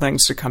beautiful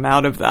things to come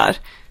out of that.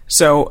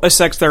 So a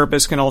sex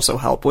therapist can also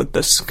help with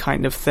this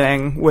kind of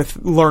thing, with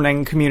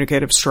learning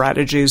communicative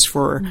strategies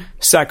for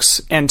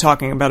sex and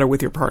talking about it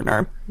with your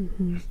partner.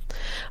 Mm-hmm.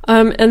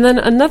 And then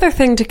another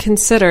thing to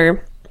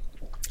consider,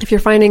 if you're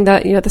finding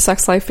that, the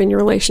sex life in your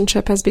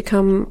relationship has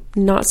become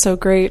not so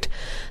great,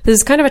 this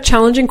is kind of a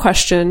challenging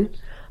question.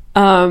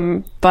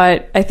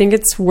 But I think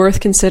it's worth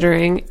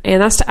considering,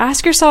 and that's to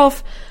ask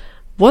yourself,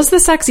 was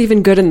the sex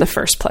even good in the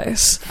first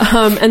place?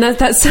 And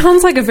that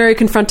sounds like a very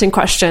confronting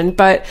question,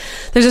 but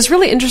there's this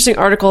really interesting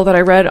article that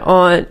I read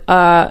on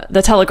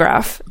The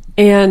Telegraph,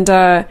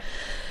 and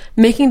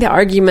making the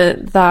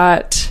argument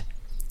that,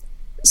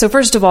 so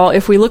first of all,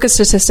 if we look at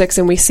statistics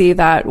and we see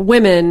that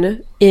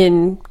women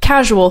in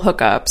casual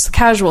hookups,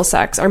 casual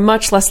sex, are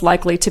much less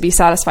likely to be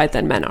satisfied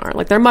than men are.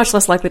 Like, they're much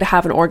less likely to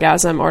have an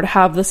orgasm or to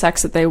have the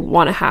sex that they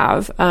want to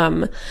have.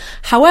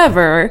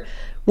 However,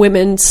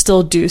 women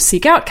still do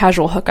seek out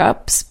casual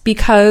hookups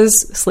because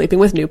sleeping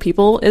with new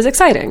people is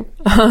exciting.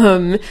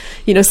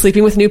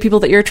 Sleeping with new people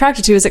that you're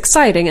attracted to is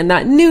exciting, and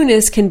that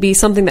newness can be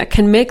something that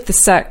can make the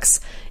sex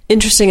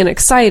interesting and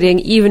exciting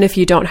even if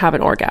you don't have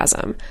an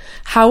orgasm.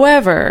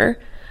 However,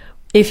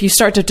 if you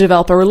start to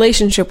develop a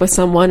relationship with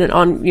someone, an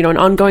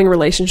ongoing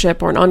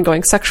relationship or an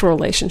ongoing sexual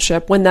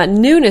relationship, when that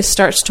newness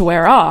starts to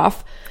wear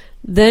off,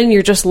 then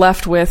you're just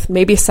left with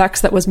maybe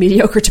sex that was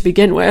mediocre to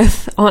begin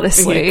with,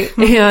 honestly.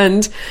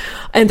 And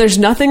there's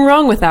nothing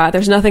wrong with that.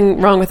 There's nothing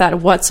wrong with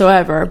that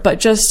whatsoever. But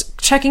just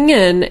checking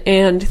in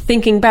and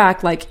thinking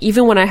back, like,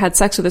 even when I had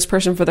sex with this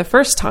person for the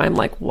first time,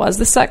 like, was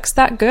the sex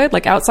that good?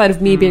 Like, outside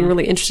of me being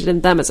really interested in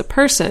them as a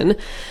person,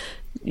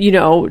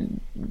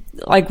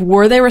 like,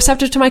 were they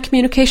receptive to my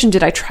communication?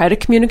 Did I try to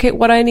communicate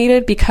what I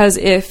needed? Because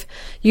if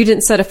you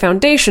didn't set a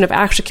foundation of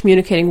actually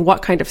communicating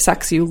what kind of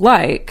sex you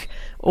like,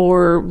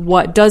 or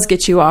what does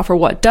get you off, or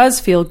what does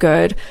feel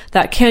good,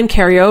 that can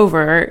carry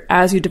over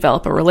as you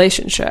develop a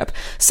relationship.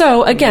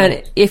 So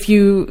again, if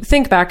you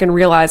think back and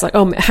realize, like,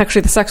 oh,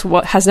 actually the sex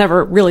has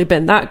never really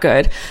been that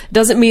good,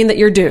 doesn't mean that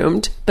you're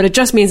doomed, but it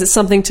just means it's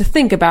something to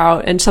think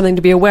about and something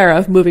to be aware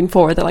of moving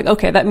forward. That, like,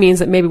 okay, that means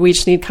that maybe we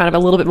just need kind of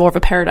a little bit more of a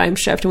paradigm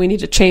shift, and we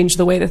need to change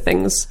the way that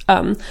things,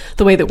 the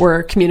way that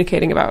we're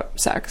communicating about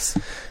sex.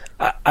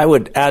 I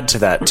would add to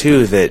that,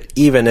 too, that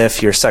even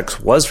if your sex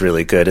was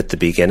really good at the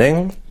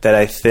beginning, that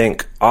I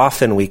think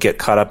often we get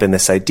caught up in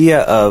this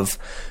idea of,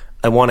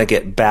 I want to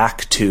get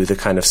back to the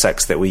kind of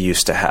sex that we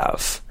used to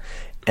have.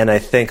 And I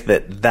think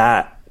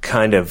that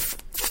kind of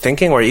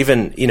thinking, or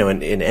even,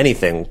 in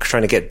anything,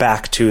 trying to get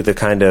back to the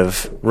kind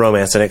of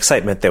romance and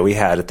excitement that we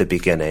had at the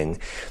beginning,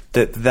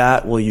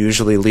 that will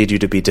usually lead you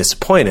to be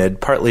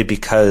disappointed, partly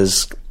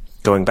because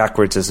going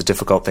backwards is a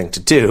difficult thing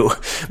to do.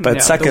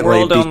 But secondly, the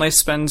world only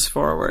spins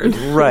forward.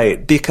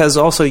 Right. Because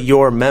also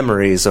your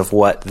memories of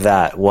what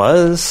that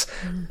was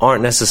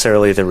aren't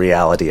necessarily the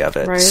reality of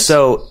it. Right.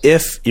 So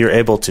if you're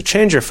able to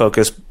change your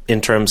focus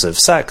in terms of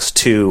sex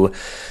to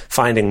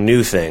finding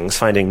new things,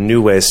 finding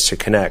new ways to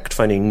connect,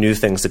 finding new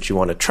things that you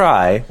want to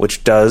try,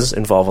 which does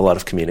involve a lot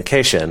of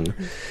communication,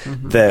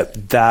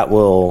 that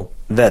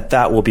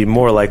will be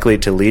more likely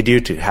to lead you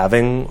to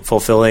having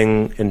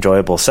fulfilling,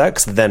 enjoyable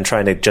sex than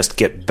trying to just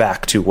get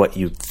back to what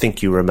you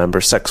think you remember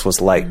sex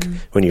was like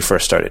when you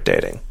first started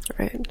dating.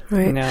 Right.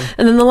 Yeah.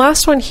 And then the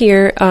last one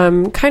here,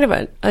 kind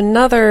of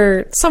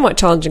another somewhat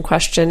challenging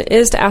question,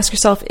 is to ask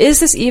yourself,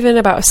 is this even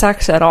about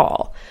sex at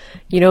all?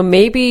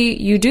 Maybe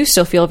you do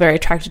still feel very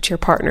attracted to your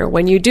partner.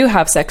 When you do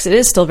have sex, it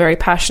is still very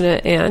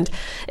passionate and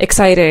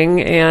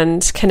exciting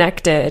and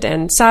connected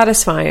and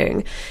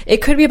satisfying.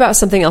 It could be about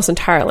something else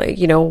entirely.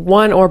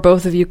 One or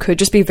both of you could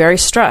just be very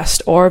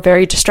stressed or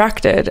very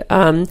distracted,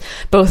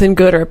 both in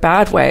good or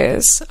bad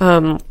ways.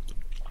 And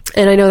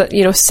I know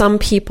that, some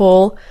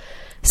people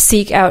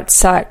seek out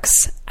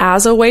sex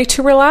as a way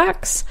to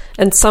relax,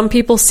 and some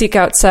people seek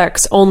out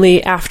sex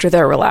only after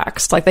they're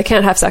relaxed. Like, they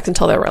can't have sex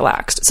until they're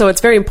relaxed. So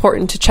it's very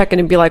important to check in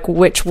and be like,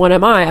 which one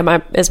am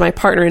I? Is my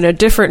partner in a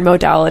different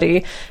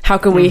modality? How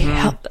can we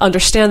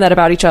understand that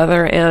about each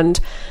other and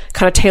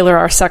kind of tailor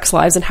our sex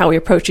lives and how we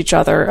approach each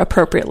other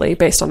appropriately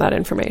based on that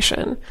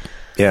information?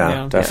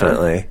 Yeah,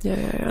 definitely. Yeah.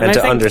 And I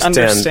to think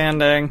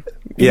understanding.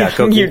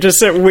 You just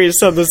said we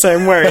said the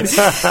same words.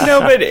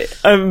 No,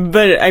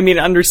 but I mean,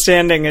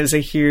 understanding is a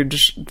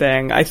huge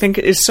thing. I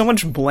think so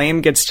much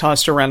blame gets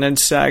tossed around in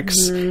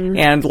sex,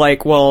 and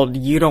like, well,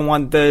 you don't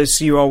want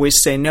this. You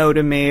always say no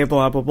to me.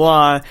 Blah blah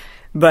blah.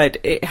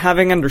 But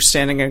having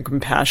understanding and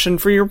compassion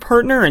for your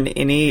partner in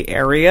any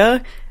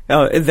area,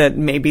 that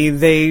maybe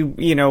they,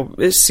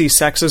 see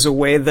sex as a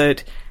way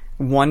that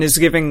one is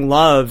giving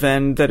love,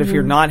 and that if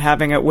you're not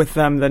having it with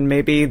them, then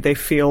maybe they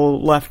feel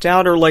left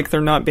out or like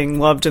they're not being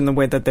loved in the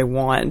way that they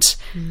want.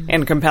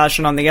 And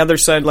compassion on the other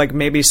side, like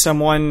maybe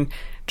someone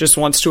just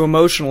wants to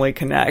emotionally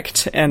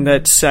connect, and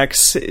that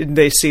sex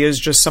they see as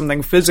just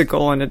something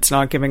physical and it's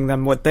not giving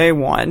them what they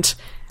want.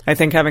 I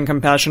think having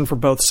compassion for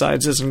both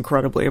sides is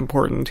incredibly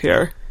important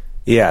here.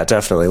 Yeah,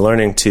 definitely.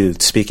 Learning to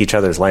speak each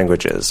other's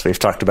languages. We've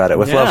talked about it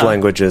with love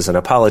languages and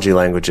apology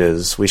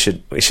languages. We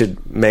should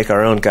make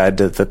our own guide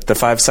to the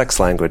 5 sex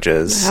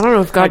languages. I don't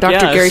know if Dr.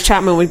 Gary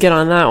Chapman would get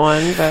on that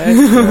one, but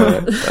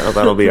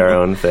That'll be our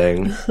own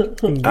thing.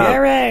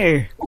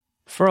 Gary!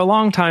 For a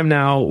long time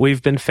now,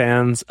 we've been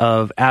fans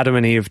of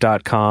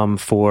adamandeve.com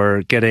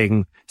for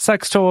getting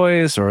sex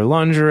toys or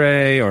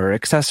lingerie or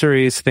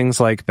accessories, things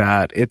like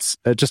that. It's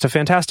just a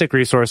fantastic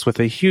resource with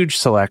a huge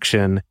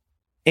selection.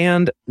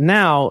 And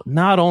now,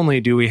 not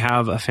only do we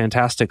have a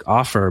fantastic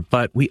offer,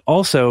 but we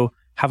also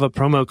have a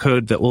promo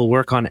code that will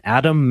work on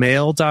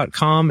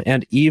adammail.com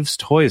and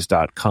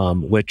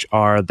evestoys.com, which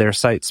are their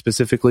sites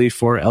specifically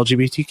for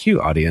LGBTQ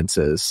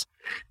audiences.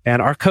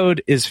 And our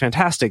code is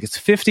fantastic. It's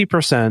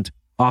 50%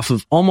 off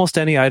of almost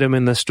any item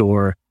in the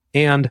store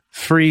and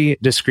free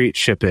discreet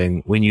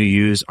shipping when you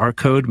use our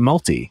code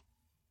MULTI.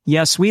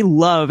 Yes, we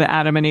love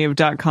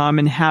adamandeve.com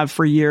and have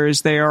for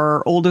years. They are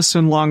our oldest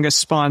and longest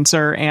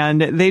sponsor,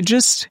 and they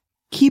just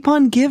keep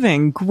on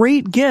giving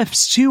great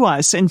gifts to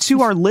us and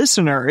to our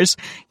listeners.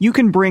 You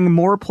can bring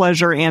more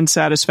pleasure and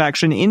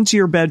satisfaction into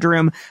your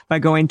bedroom by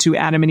going to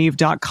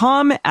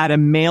adamandeve.com,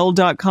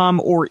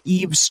 adammail.com, or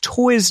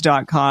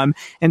evestoys.com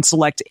and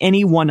select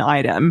any one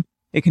item.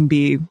 It can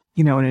be,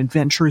 an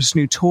adventurous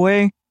new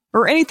toy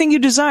or anything you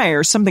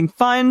desire, something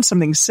fun,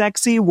 something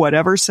sexy,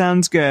 whatever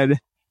sounds good.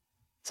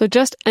 So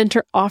just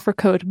enter offer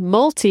code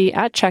MULTI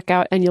at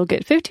checkout and you'll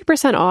get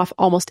 50% off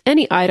almost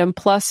any item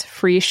plus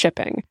free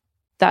shipping.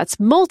 That's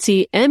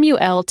MULTI,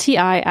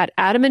 M-U-L-T-I, at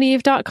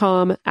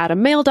adamandeve.com,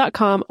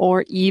 adammail.com,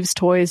 or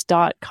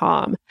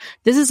evestoys.com.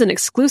 This is an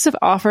exclusive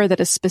offer that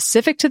is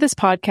specific to this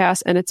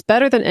podcast, and it's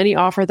better than any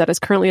offer that is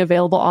currently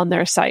available on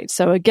their site.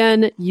 So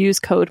again,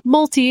 use code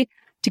MULTI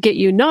to get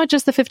you not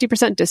just the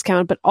 50%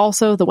 discount, but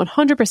also the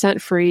 100%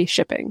 free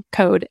shipping.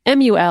 Code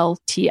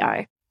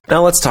MULTI.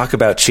 Now let's talk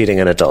about cheating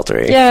and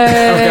adultery. Yay!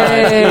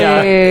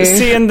 Yeah.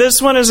 See, and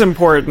this one is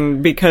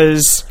important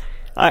because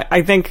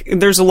I think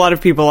there's a lot of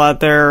people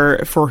out there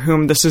for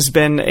whom this has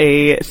been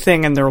a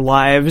thing in their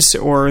lives,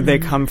 or they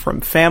come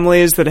from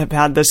families that have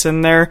had this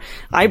in there.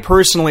 I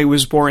personally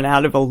was born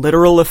out of a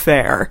literal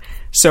affair,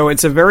 so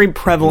it's a very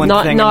prevalent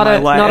thing in my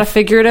life. Not a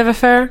figurative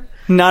affair?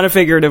 Not a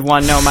figurative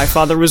one, no. My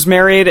father was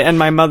married and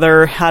my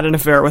mother had an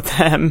affair with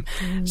him.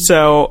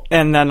 So,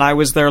 and then I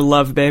was their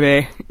love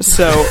baby.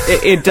 So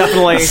it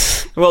definitely,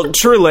 well,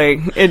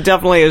 truly, it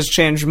definitely has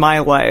changed my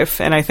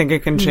life. And I think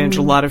it can change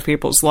a lot of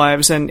people's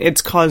lives. And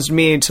it's caused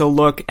me to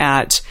look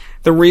at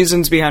the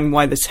reasons behind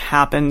why this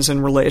happens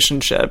in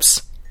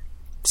relationships.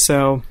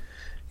 So,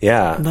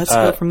 yeah, let's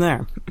go from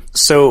there.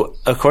 So,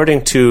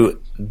 according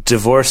to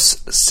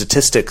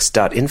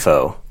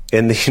divorcestatistics.info,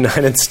 in the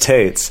United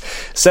States,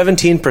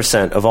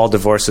 17% of all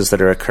divorces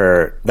that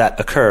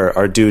occur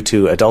are due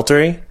to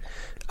adultery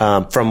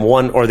from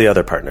one or the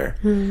other partner.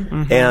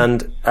 Mm-hmm.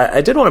 And I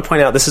did want to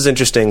point out, this is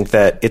interesting,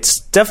 that it's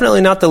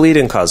definitely not the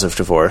leading cause of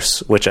divorce,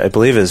 which I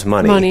believe is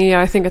money. Money,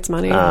 yeah, I think it's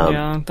money.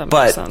 Yeah, that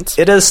makes sense.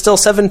 But it is still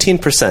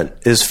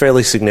 17% is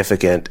fairly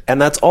significant. And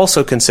that's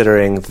also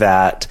considering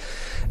that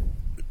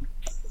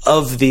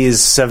of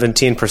these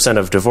 17%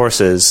 of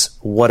divorces,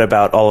 what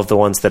about all of the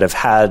ones that have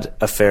had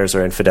affairs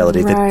or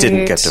infidelity that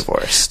didn't get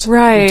divorced?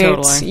 Right.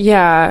 Totally.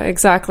 Yeah,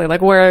 exactly.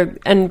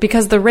 And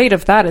because the rate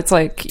of that, it's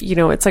like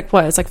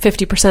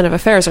 50% of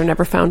affairs are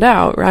never found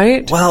out,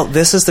 right? Well,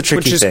 this is the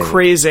tricky thing. Which is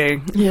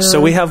crazy. Yeah.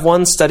 So we have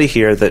one study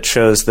here that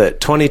shows that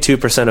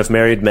 22% of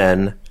married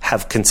men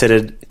have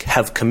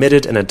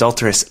committed an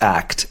adulterous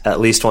act at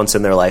least once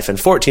in their life, and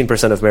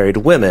 14% of married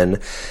women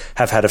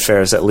have had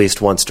affairs at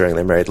least once during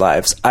their married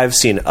lives. I've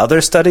seen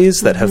other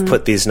studies that have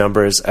put these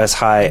numbers as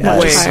high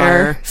as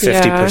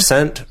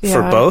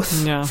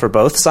 50% for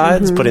both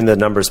sides, putting the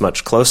numbers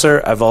much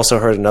closer. I've also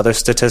heard another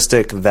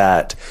statistic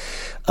that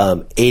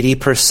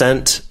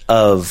 80%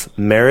 of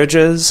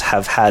marriages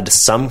have had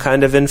some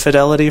kind of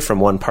infidelity from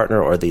one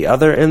partner or the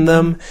other in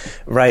them,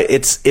 right?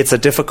 It's a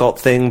difficult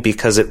thing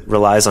because it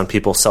relies on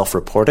people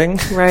self-reporting,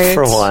 right,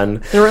 for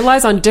one. It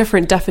relies on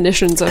different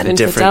definitions of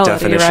infidelity, different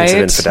definitions of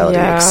infidelity,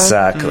 yeah.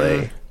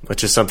 exactly.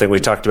 Which is something we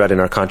talked about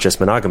in our conscious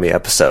monogamy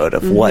episode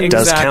of what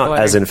does count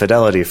as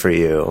infidelity for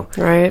you.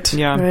 Right,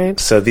 yeah. Right.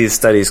 So these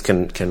studies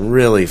can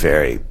really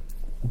vary.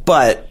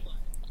 But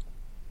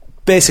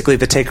basically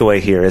the takeaway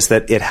here is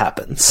that it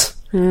happens.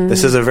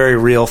 This is a very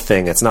real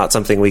thing. It's not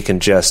something we can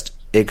just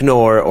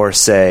ignore or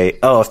say,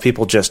 oh, if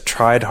people just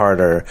tried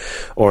harder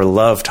or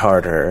loved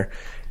harder,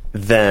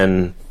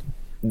 then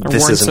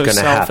this isn't going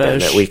to happen,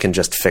 that we can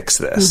just fix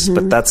this.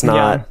 But that's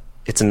not,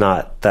 it's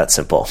not that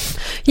simple.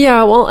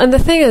 Yeah, well, and the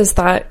thing is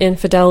that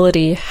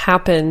infidelity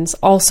happens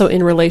also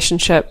in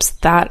relationships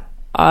that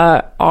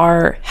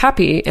are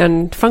happy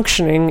and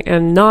functioning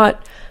and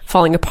not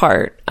falling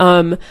apart.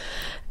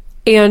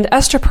 And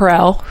Esther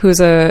Perel,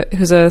 who's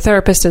a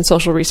therapist and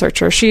social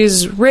researcher,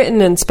 she's written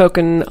and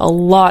spoken a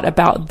lot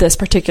about this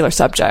particular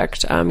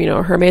subject.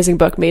 Her amazing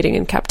book, Mating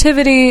in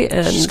Captivity,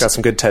 and she's got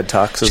some good TED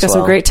Talks as well. She's got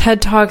some great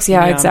TED Talks,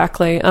 yeah.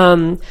 Exactly.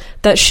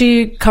 That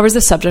she covers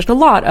this subject a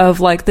lot of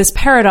like this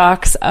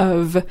paradox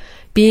of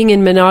being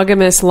in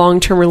monogamous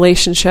long-term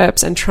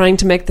relationships and trying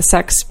to make the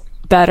sex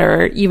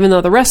better, even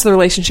though the rest of the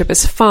relationship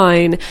is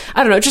fine.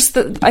 I don't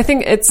know. I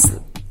think it's,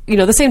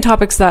 the same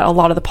topics that a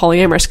lot of the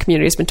polyamorous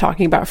community has been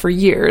talking about for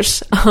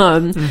years.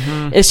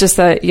 It's just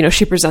that,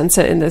 she presents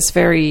it in this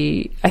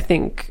very, I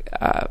think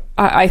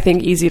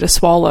easy to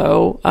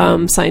swallow,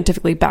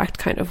 scientifically backed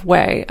kind of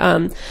way.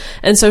 And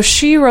so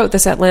she wrote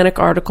this Atlantic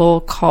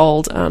article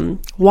called,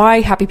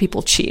 Why Happy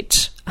People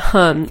Cheat.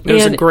 It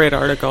was a great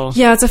article.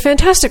 Yeah, it's a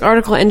fantastic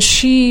article. And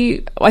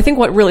I think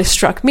what really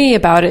struck me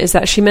about it is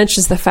that she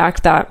mentions the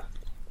fact that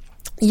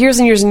years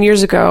and years and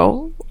years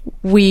ago,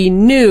 we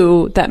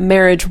knew that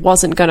marriage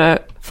wasn't going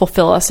to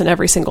fulfill us in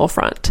every single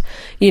front.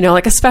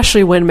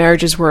 Especially when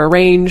marriages were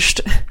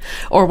arranged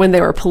or when they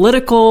were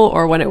political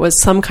or when it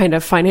was some kind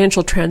of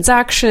financial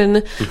transaction,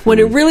 when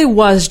it really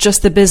was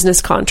just the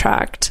business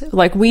contract.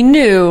 Like, we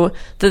knew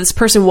that this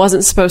person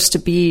wasn't supposed to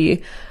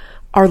be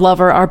our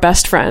lover, our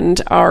best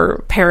friend,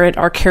 our parent,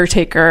 our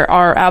caretaker,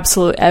 our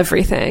absolute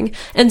everything.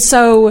 And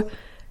so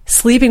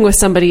sleeping with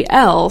somebody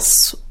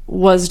else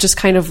was just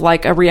kind of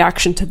like a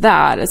reaction to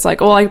that. It's like,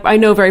 well, I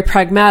know very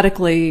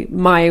pragmatically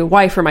my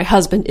wife or my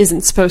husband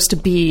isn't supposed to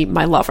be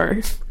my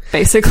lover,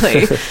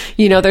 basically.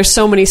 There's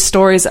so many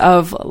stories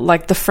of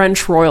like the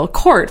French royal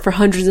court for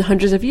hundreds and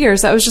hundreds of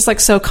years. That was just like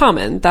so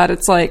common that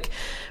it's like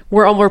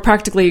we're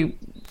practically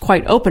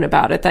quite open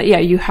about it, that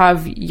you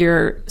have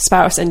your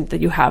spouse and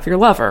that you have your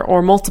lover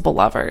or multiple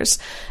lovers.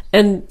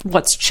 And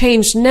what's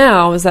changed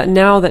now is that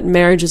now that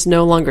marriage is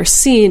no longer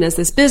seen as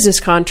this business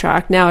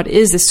contract, now it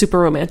is this super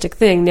romantic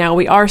thing. Now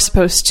we are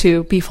supposed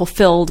to be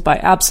fulfilled by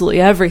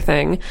absolutely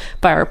everything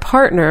by our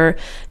partner.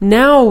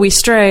 Now we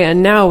stray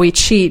and now we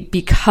cheat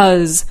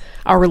because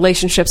our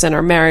relationships and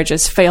our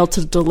marriages failed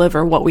to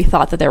deliver what we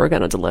thought that they were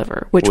going to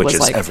deliver, which was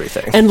like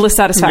everything. Endless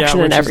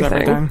satisfaction and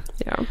everything.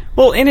 Yeah.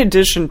 Well, in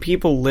addition,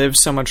 people live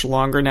so much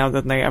longer now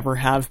than they ever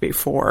have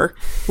before,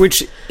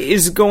 which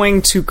is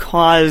going to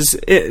cause,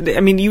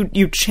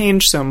 you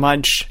change so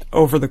much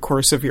over the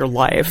course of your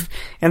life,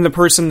 and the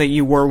person that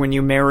you were when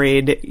you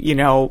married,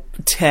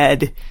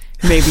 Ted,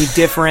 may be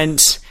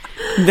different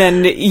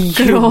than you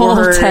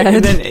were,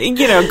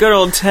 good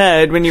old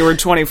Ted when you were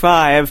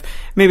 25,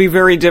 maybe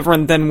very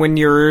different than when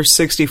you're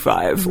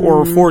 65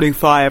 or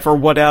 45 or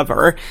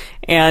whatever.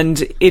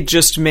 And it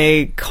just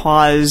may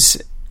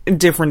cause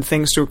different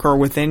things to occur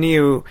within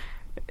you.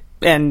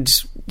 And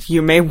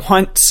you may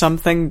want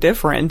something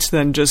different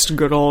than just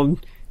good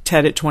old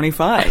Ted at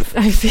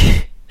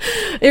 25.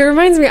 It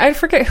reminds me, I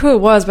forget who it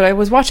was, but I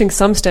was watching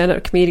some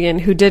stand-up comedian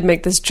who did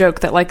make this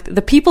joke that, like,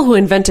 the people who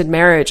invented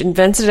marriage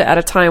invented it at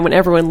a time when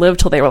everyone lived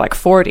till they were, like,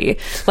 40.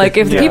 Like,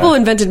 if the people who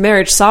invented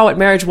marriage saw what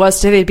marriage was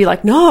today, they'd be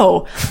like,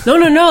 no,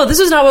 this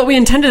is not what we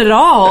intended at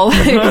all.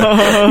 Like,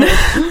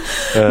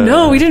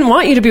 no, we didn't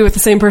want you to be with the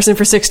same person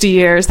for 60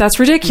 years. That's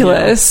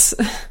ridiculous.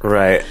 Yeah.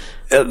 Right.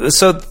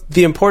 So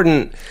the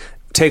important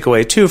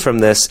takeaway too from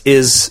this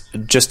is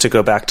just to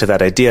go back to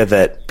that idea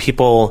that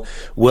people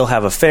will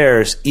have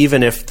affairs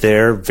even if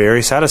they're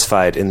very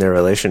satisfied in their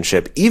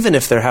relationship, even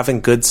if they're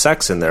having good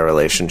sex in their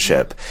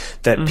relationship,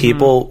 that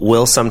people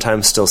will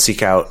sometimes still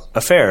seek out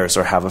affairs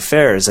or have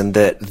affairs, and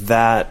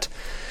that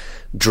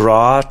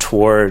draw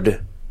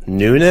toward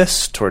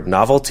newness, toward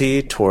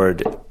novelty,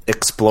 toward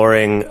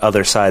exploring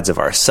other sides of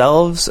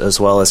ourselves as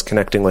well as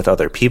connecting with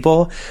other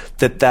people,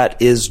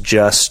 that is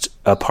just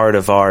a part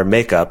of our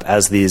makeup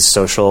as these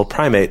social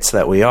primates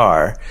that we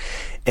are.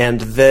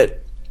 And that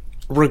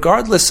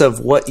regardless of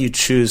what you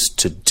choose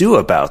to do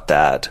about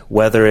that,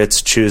 whether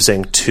it's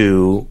choosing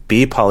to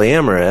be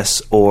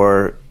polyamorous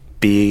or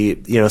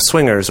be,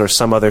 swingers or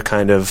some other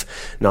kind of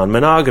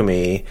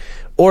non-monogamy,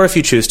 or if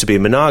you choose to be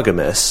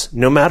monogamous,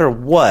 no matter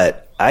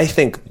what, I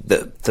think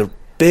the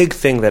big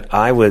thing that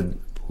I would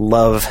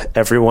love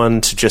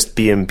everyone to just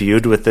be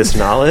imbued with this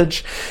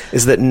knowledge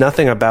is that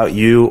nothing about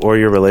you or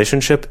your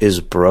relationship is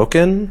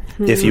broken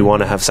if you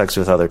want to have sex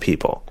with other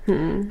people.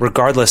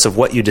 Regardless of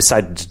what you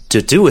decide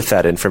to do with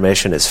that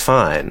information is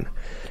fine.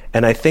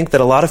 And I think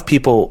that a lot of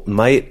people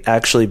might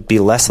actually be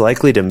less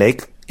likely to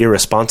make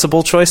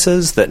irresponsible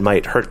choices that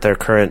might hurt their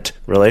current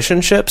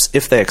relationships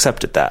if they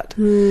accepted that.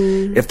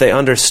 If they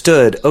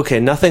understood, okay,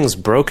 nothing's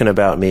broken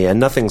about me and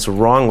nothing's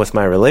wrong with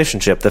my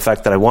relationship, the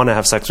fact that I want to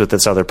have sex with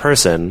this other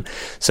person,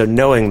 so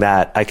knowing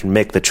that I can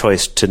make the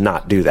choice to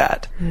not do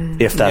that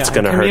if that's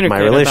going to hurt my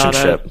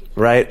relationship,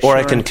 right? Or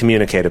I can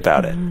communicate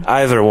about it.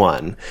 Either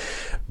one.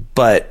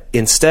 But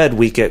instead,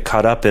 we get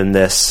caught up in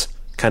this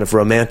kind of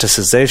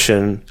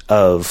romanticization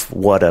of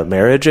what a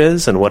marriage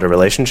is and what a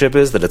relationship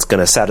is, that it's going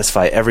to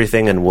satisfy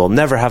everything and we'll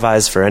never have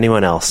eyes for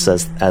anyone else,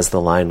 as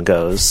the line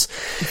goes.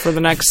 For the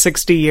next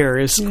 60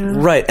 years. Yeah.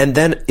 Right. And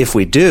then if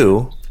we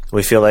do,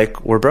 we feel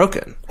like we're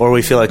broken, or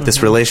we feel like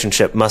this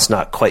relationship must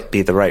not quite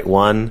be the right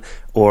one,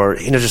 or,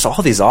 just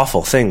all these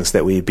awful things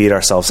that we beat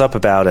ourselves up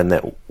about and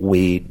that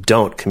we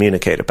don't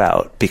communicate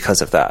about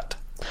because of that.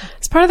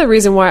 It's part of the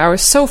reason why I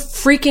was so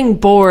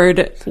freaking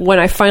bored when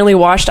I finally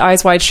watched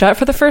Eyes Wide Shut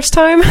for the first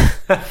time,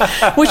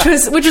 which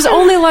was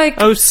only like,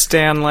 oh,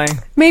 Stanley,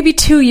 maybe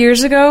 2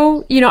 years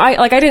ago.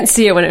 I didn't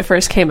see it when it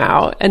first came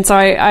out, and so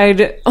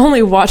I'd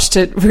only watched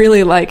it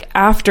really like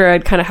after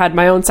I'd kind of had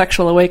my own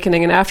sexual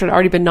awakening and after I'd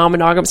already been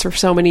non-monogamous for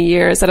so many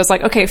years that I was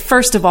like, okay,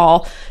 first of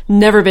all,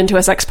 never been to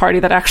a sex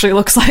party that actually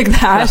looks like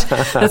that.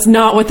 That's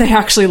not what they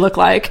actually look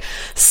like.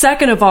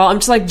 Second of all, I'm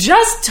just like,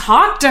 just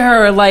talk to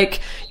her.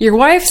 Like, your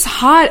wife's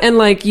hot and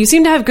like you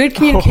seem to have good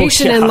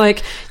communication and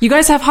like you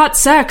guys have hot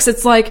sex.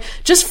 It's like,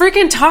 just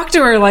freaking talk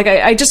to her. Like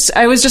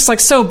I was just like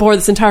so bored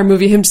this entire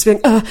movie, him just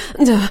being and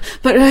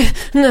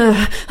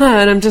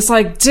I'm just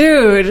like,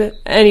 dude.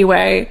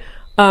 Anyway,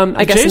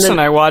 I guess Jason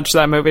and I watched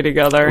that movie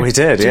together. We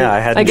did,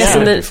 yeah. I guess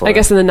in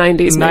the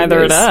 90s, neither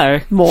did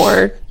I.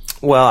 More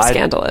well,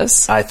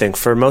 scandalous. I think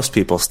for most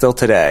people still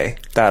today,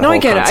 that no, whole I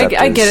get concept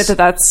it. I get it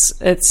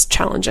it's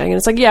challenging, and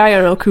it's like, yeah, I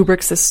don't know.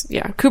 Kubrick is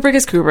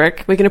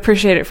Kubrick. We can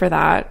appreciate it for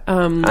that.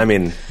 I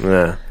mean,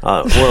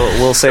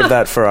 we'll save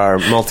that for our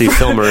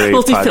multi-filmery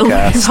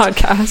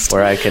podcast,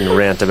 where I can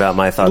rant about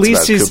my thoughts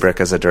about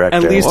Kubrick as a director.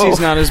 At least he's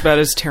not as bad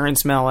as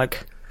Terrence Malick.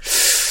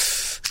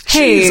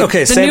 Hey,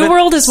 The New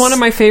World is one of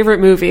my favorite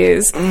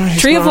movies.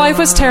 Tree of Life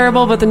was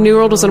terrible, but The New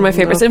World was one of my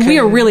favorites. Okay. And we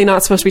are really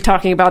not supposed to be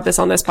talking about this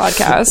on this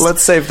podcast.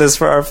 Let's save this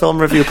for our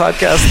film review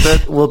podcast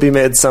that will be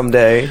made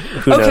someday.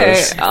 Who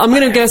knows? I'm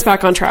going to get us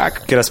back on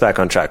track. Get us back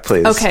on track,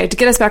 please. Okay, to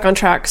get us back on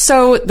track.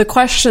 So the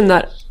question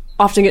that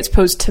often gets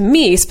posed to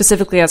me,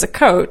 specifically as a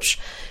coach,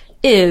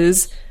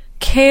 is,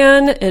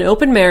 can an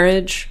open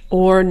marriage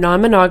or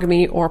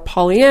non-monogamy or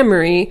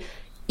polyamory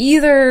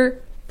either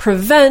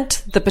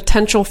prevent the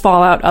potential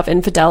fallout of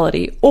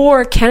infidelity,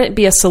 or can it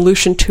be a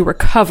solution to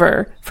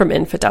recover from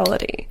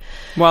infidelity?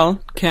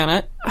 Well, can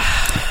it?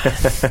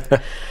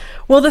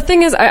 Well, the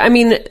thing is, I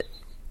mean,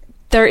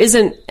 there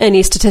isn't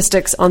any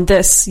statistics on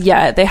this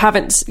yet. They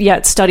haven't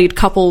yet studied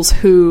couples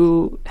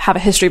who have a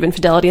history of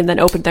infidelity and then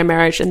opened their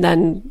marriage and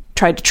then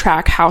tried to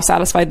track how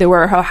satisfied they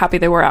were, how happy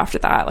they were after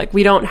that. Like,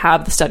 we don't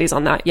have the studies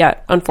on that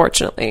yet,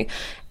 unfortunately.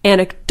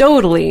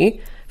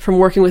 Anecdotally, from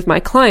working with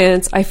my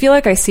clients, I feel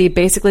like I see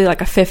basically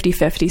like a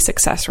 50-50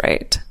 success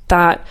rate.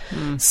 That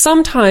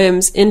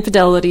sometimes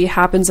infidelity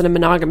happens in a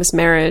monogamous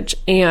marriage,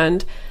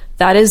 and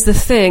that is the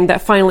thing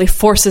that finally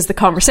forces the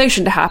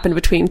conversation to happen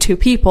between two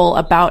people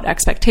about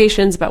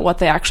expectations, about what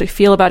they actually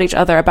feel about each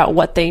other, about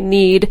what they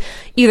need,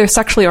 either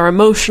sexually or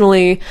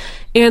emotionally.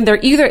 And they're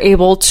either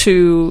able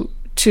to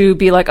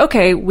be like,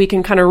 okay, we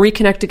can kind of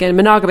reconnect again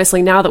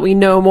monogamously now that we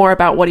know more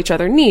about what each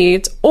other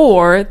needs,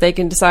 or they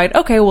can decide,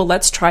 okay, well,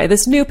 let's try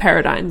this new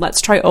paradigm.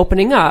 Let's try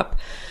opening up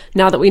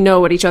now that we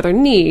know what each other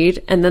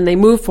need, and then they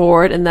move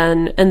forward, and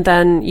then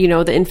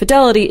the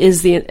infidelity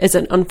is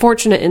an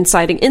unfortunate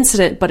inciting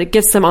incident, but it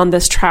gets them on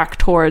this track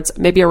towards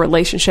maybe a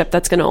relationship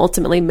that's going to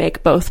ultimately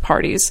make both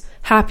parties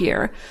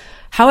happier.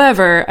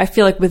 However, I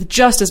feel like with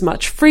just as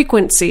much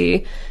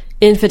frequency,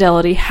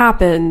 infidelity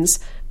happens.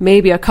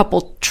 Maybe a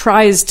couple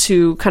tries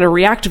to kind of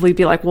reactively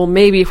be like, well,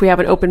 maybe if we have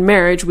an open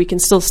marriage, we can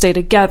still stay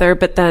together,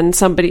 but then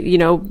somebody,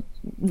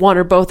 one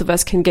or both of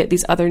us can get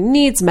these other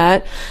needs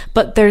met.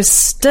 But there's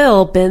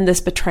still been this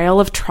betrayal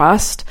of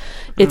trust.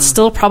 It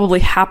still probably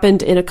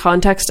happened in a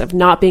context of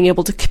not being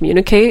able to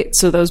communicate.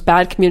 So those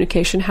bad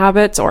communication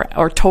habits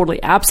or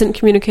totally absent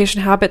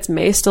communication habits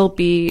may still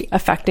be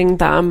affecting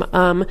them.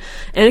 And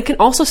it can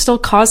also still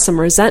cause some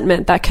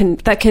resentment that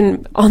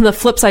can, on the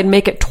flip side,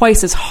 make it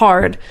twice as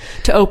hard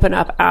to open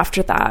up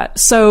after that.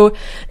 So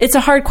it's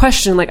a hard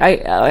question.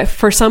 Like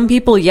for some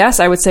people, yes,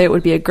 I would say it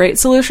would be a great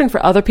solution.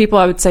 For other people,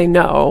 I would say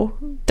no.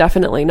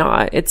 Definitely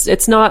not.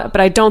 It's not, but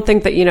I don't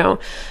think that,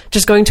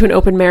 just going to an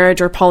open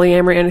marriage or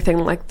polyamory, anything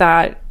like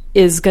that,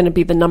 is going to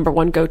be the number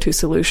one go-to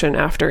solution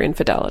after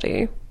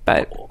infidelity.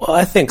 But well,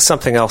 I think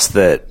something else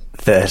that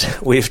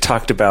we've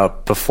talked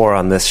about before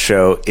on this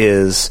show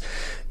is,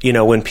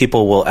 when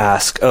people will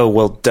ask, oh,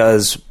 well,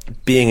 does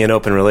being in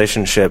open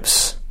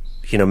relationships,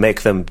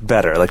 make them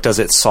better? Like, does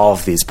it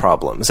solve these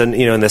problems? And,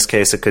 in this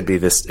case, it could be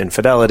this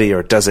infidelity,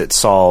 or does it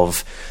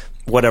solve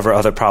whatever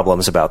other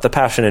problems about the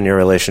passion in your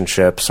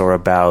relationships or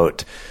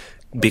about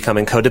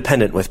becoming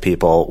codependent with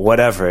people,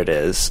 whatever it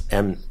is.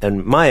 And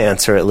my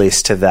answer, at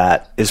least, to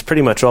that is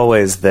pretty much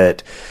always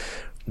that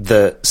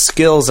the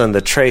skills and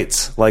the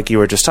traits, like you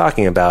were just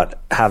talking about,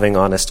 having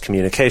honest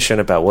communication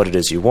about what it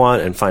is you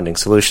want and finding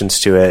solutions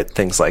to it,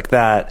 things like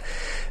that,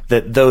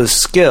 that those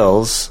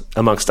skills,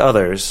 amongst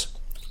others,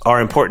 are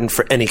important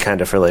for any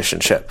kind of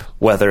relationship,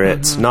 whether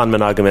it's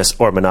non-monogamous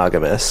or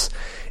monogamous.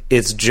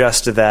 It's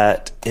just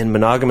that in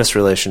monogamous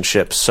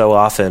relationships, so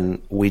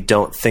often we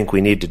don't think we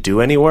need to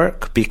do any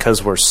work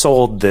because we're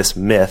sold this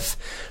myth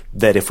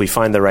that if we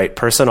find the right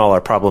person, all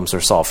our problems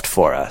are solved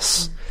for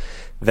us.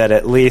 That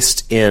at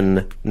least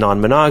in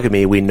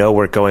non-monogamy, we know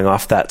we're going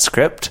off that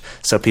script.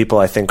 So people,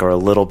 I think, are a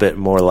little bit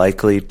more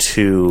likely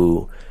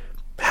to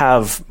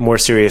have more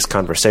serious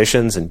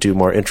conversations and do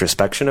more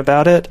introspection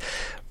about it.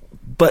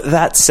 But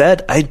that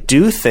said, I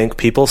do think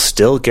people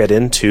still get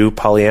into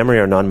polyamory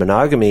or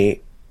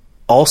non-monogamy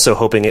also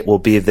hoping it will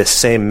be this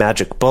same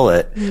magic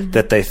bullet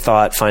that they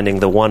thought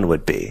finding the one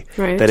would be.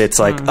 Right. That it's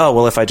like, oh,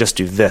 well, if I just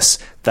do this,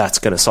 that's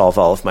going to solve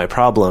all of my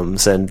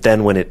problems. And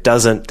then when it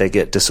doesn't, they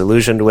get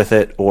disillusioned with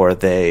it, or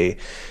they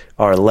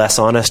are less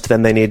honest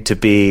than they need to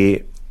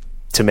be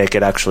to make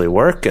it actually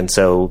work. And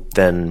so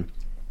then,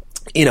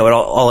 it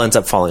all ends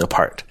up falling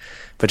apart.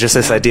 But just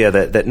this idea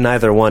that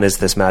neither one is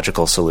this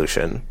magical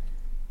solution.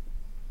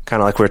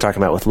 Kind of like we were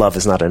talking about with love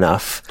is not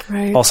enough.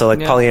 Right. Also,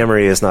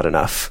 polyamory is not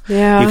enough.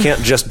 Yeah. You can't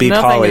just be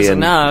Nothing poly is and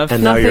enough. now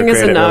Nothing you're is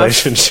great at enough.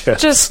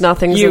 relationships. Just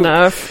nothing's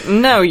enough.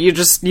 No, you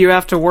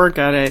have to work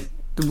at it.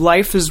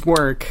 Life is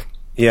work.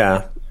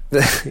 Yeah.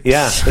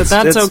 Yeah. But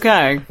that's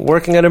okay.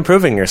 Working at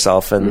improving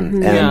yourself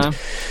and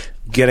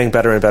getting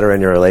better and better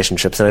in your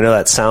relationships. And I know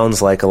that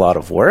sounds like a lot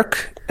of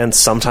work, and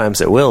sometimes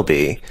it will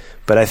be.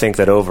 But I think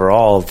that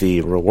overall,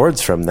 the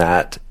rewards from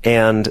that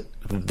and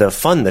the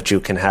fun that you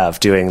can have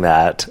doing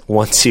that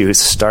once you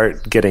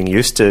start getting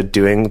used to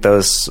doing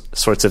those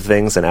sorts of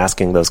things and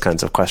asking those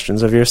kinds of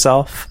questions of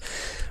yourself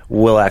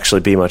will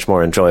actually be much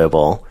more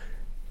enjoyable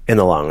in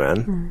the long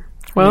run.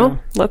 Well,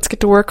 let's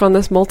get to work on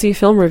this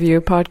multi-film review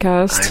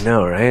podcast. I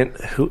know, right?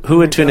 Who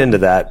would tune into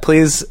that?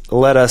 Please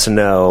let us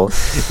know.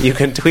 You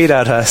can tweet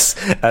at us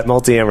at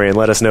Multiamory and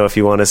let us know if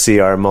you want to see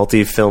our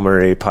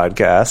multi-filmery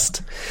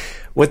podcast.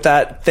 With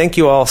that, thank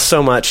you all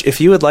so much.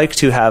 If you would like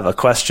to have a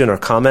question or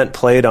comment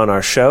played on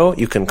our show,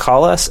 you can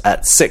call us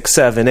at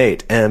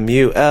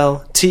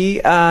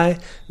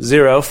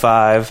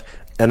 678-MULTI-05,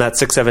 and that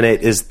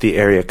 678 is the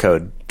area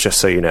code, just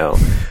so you know.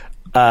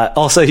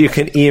 Also, you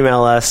can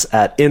email us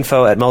at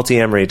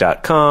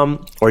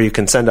info@multiamory.com, or you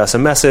can send us a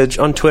message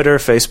on Twitter,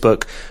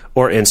 Facebook,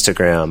 or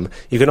Instagram.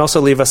 You can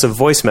also leave us a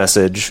voice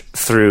message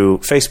through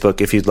Facebook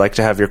if you'd like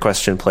to have your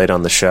question played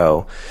on the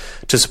show.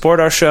 To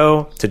support our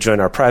show, to join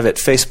our private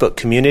Facebook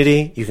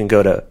community, you can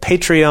go to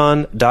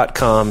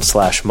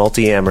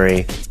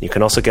patreon.com/multiamory. You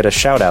can also get a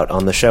shout out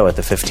on the show at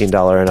the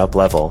 $15 and up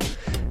level.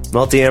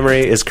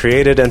 Multiamory is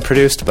created and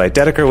produced by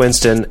Dedeker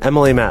Winston,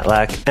 Emily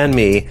Matlack, and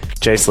me,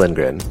 Jace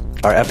Lindgren.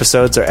 Our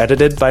episodes are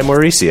edited by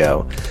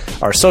Mauricio.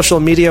 Our social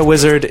media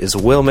wizard is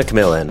Will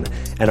McMillan,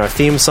 and our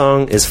theme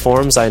song is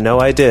Forms I Know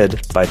I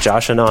Did by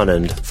Josh and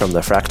Anand from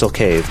the Fractal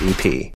Cave EP.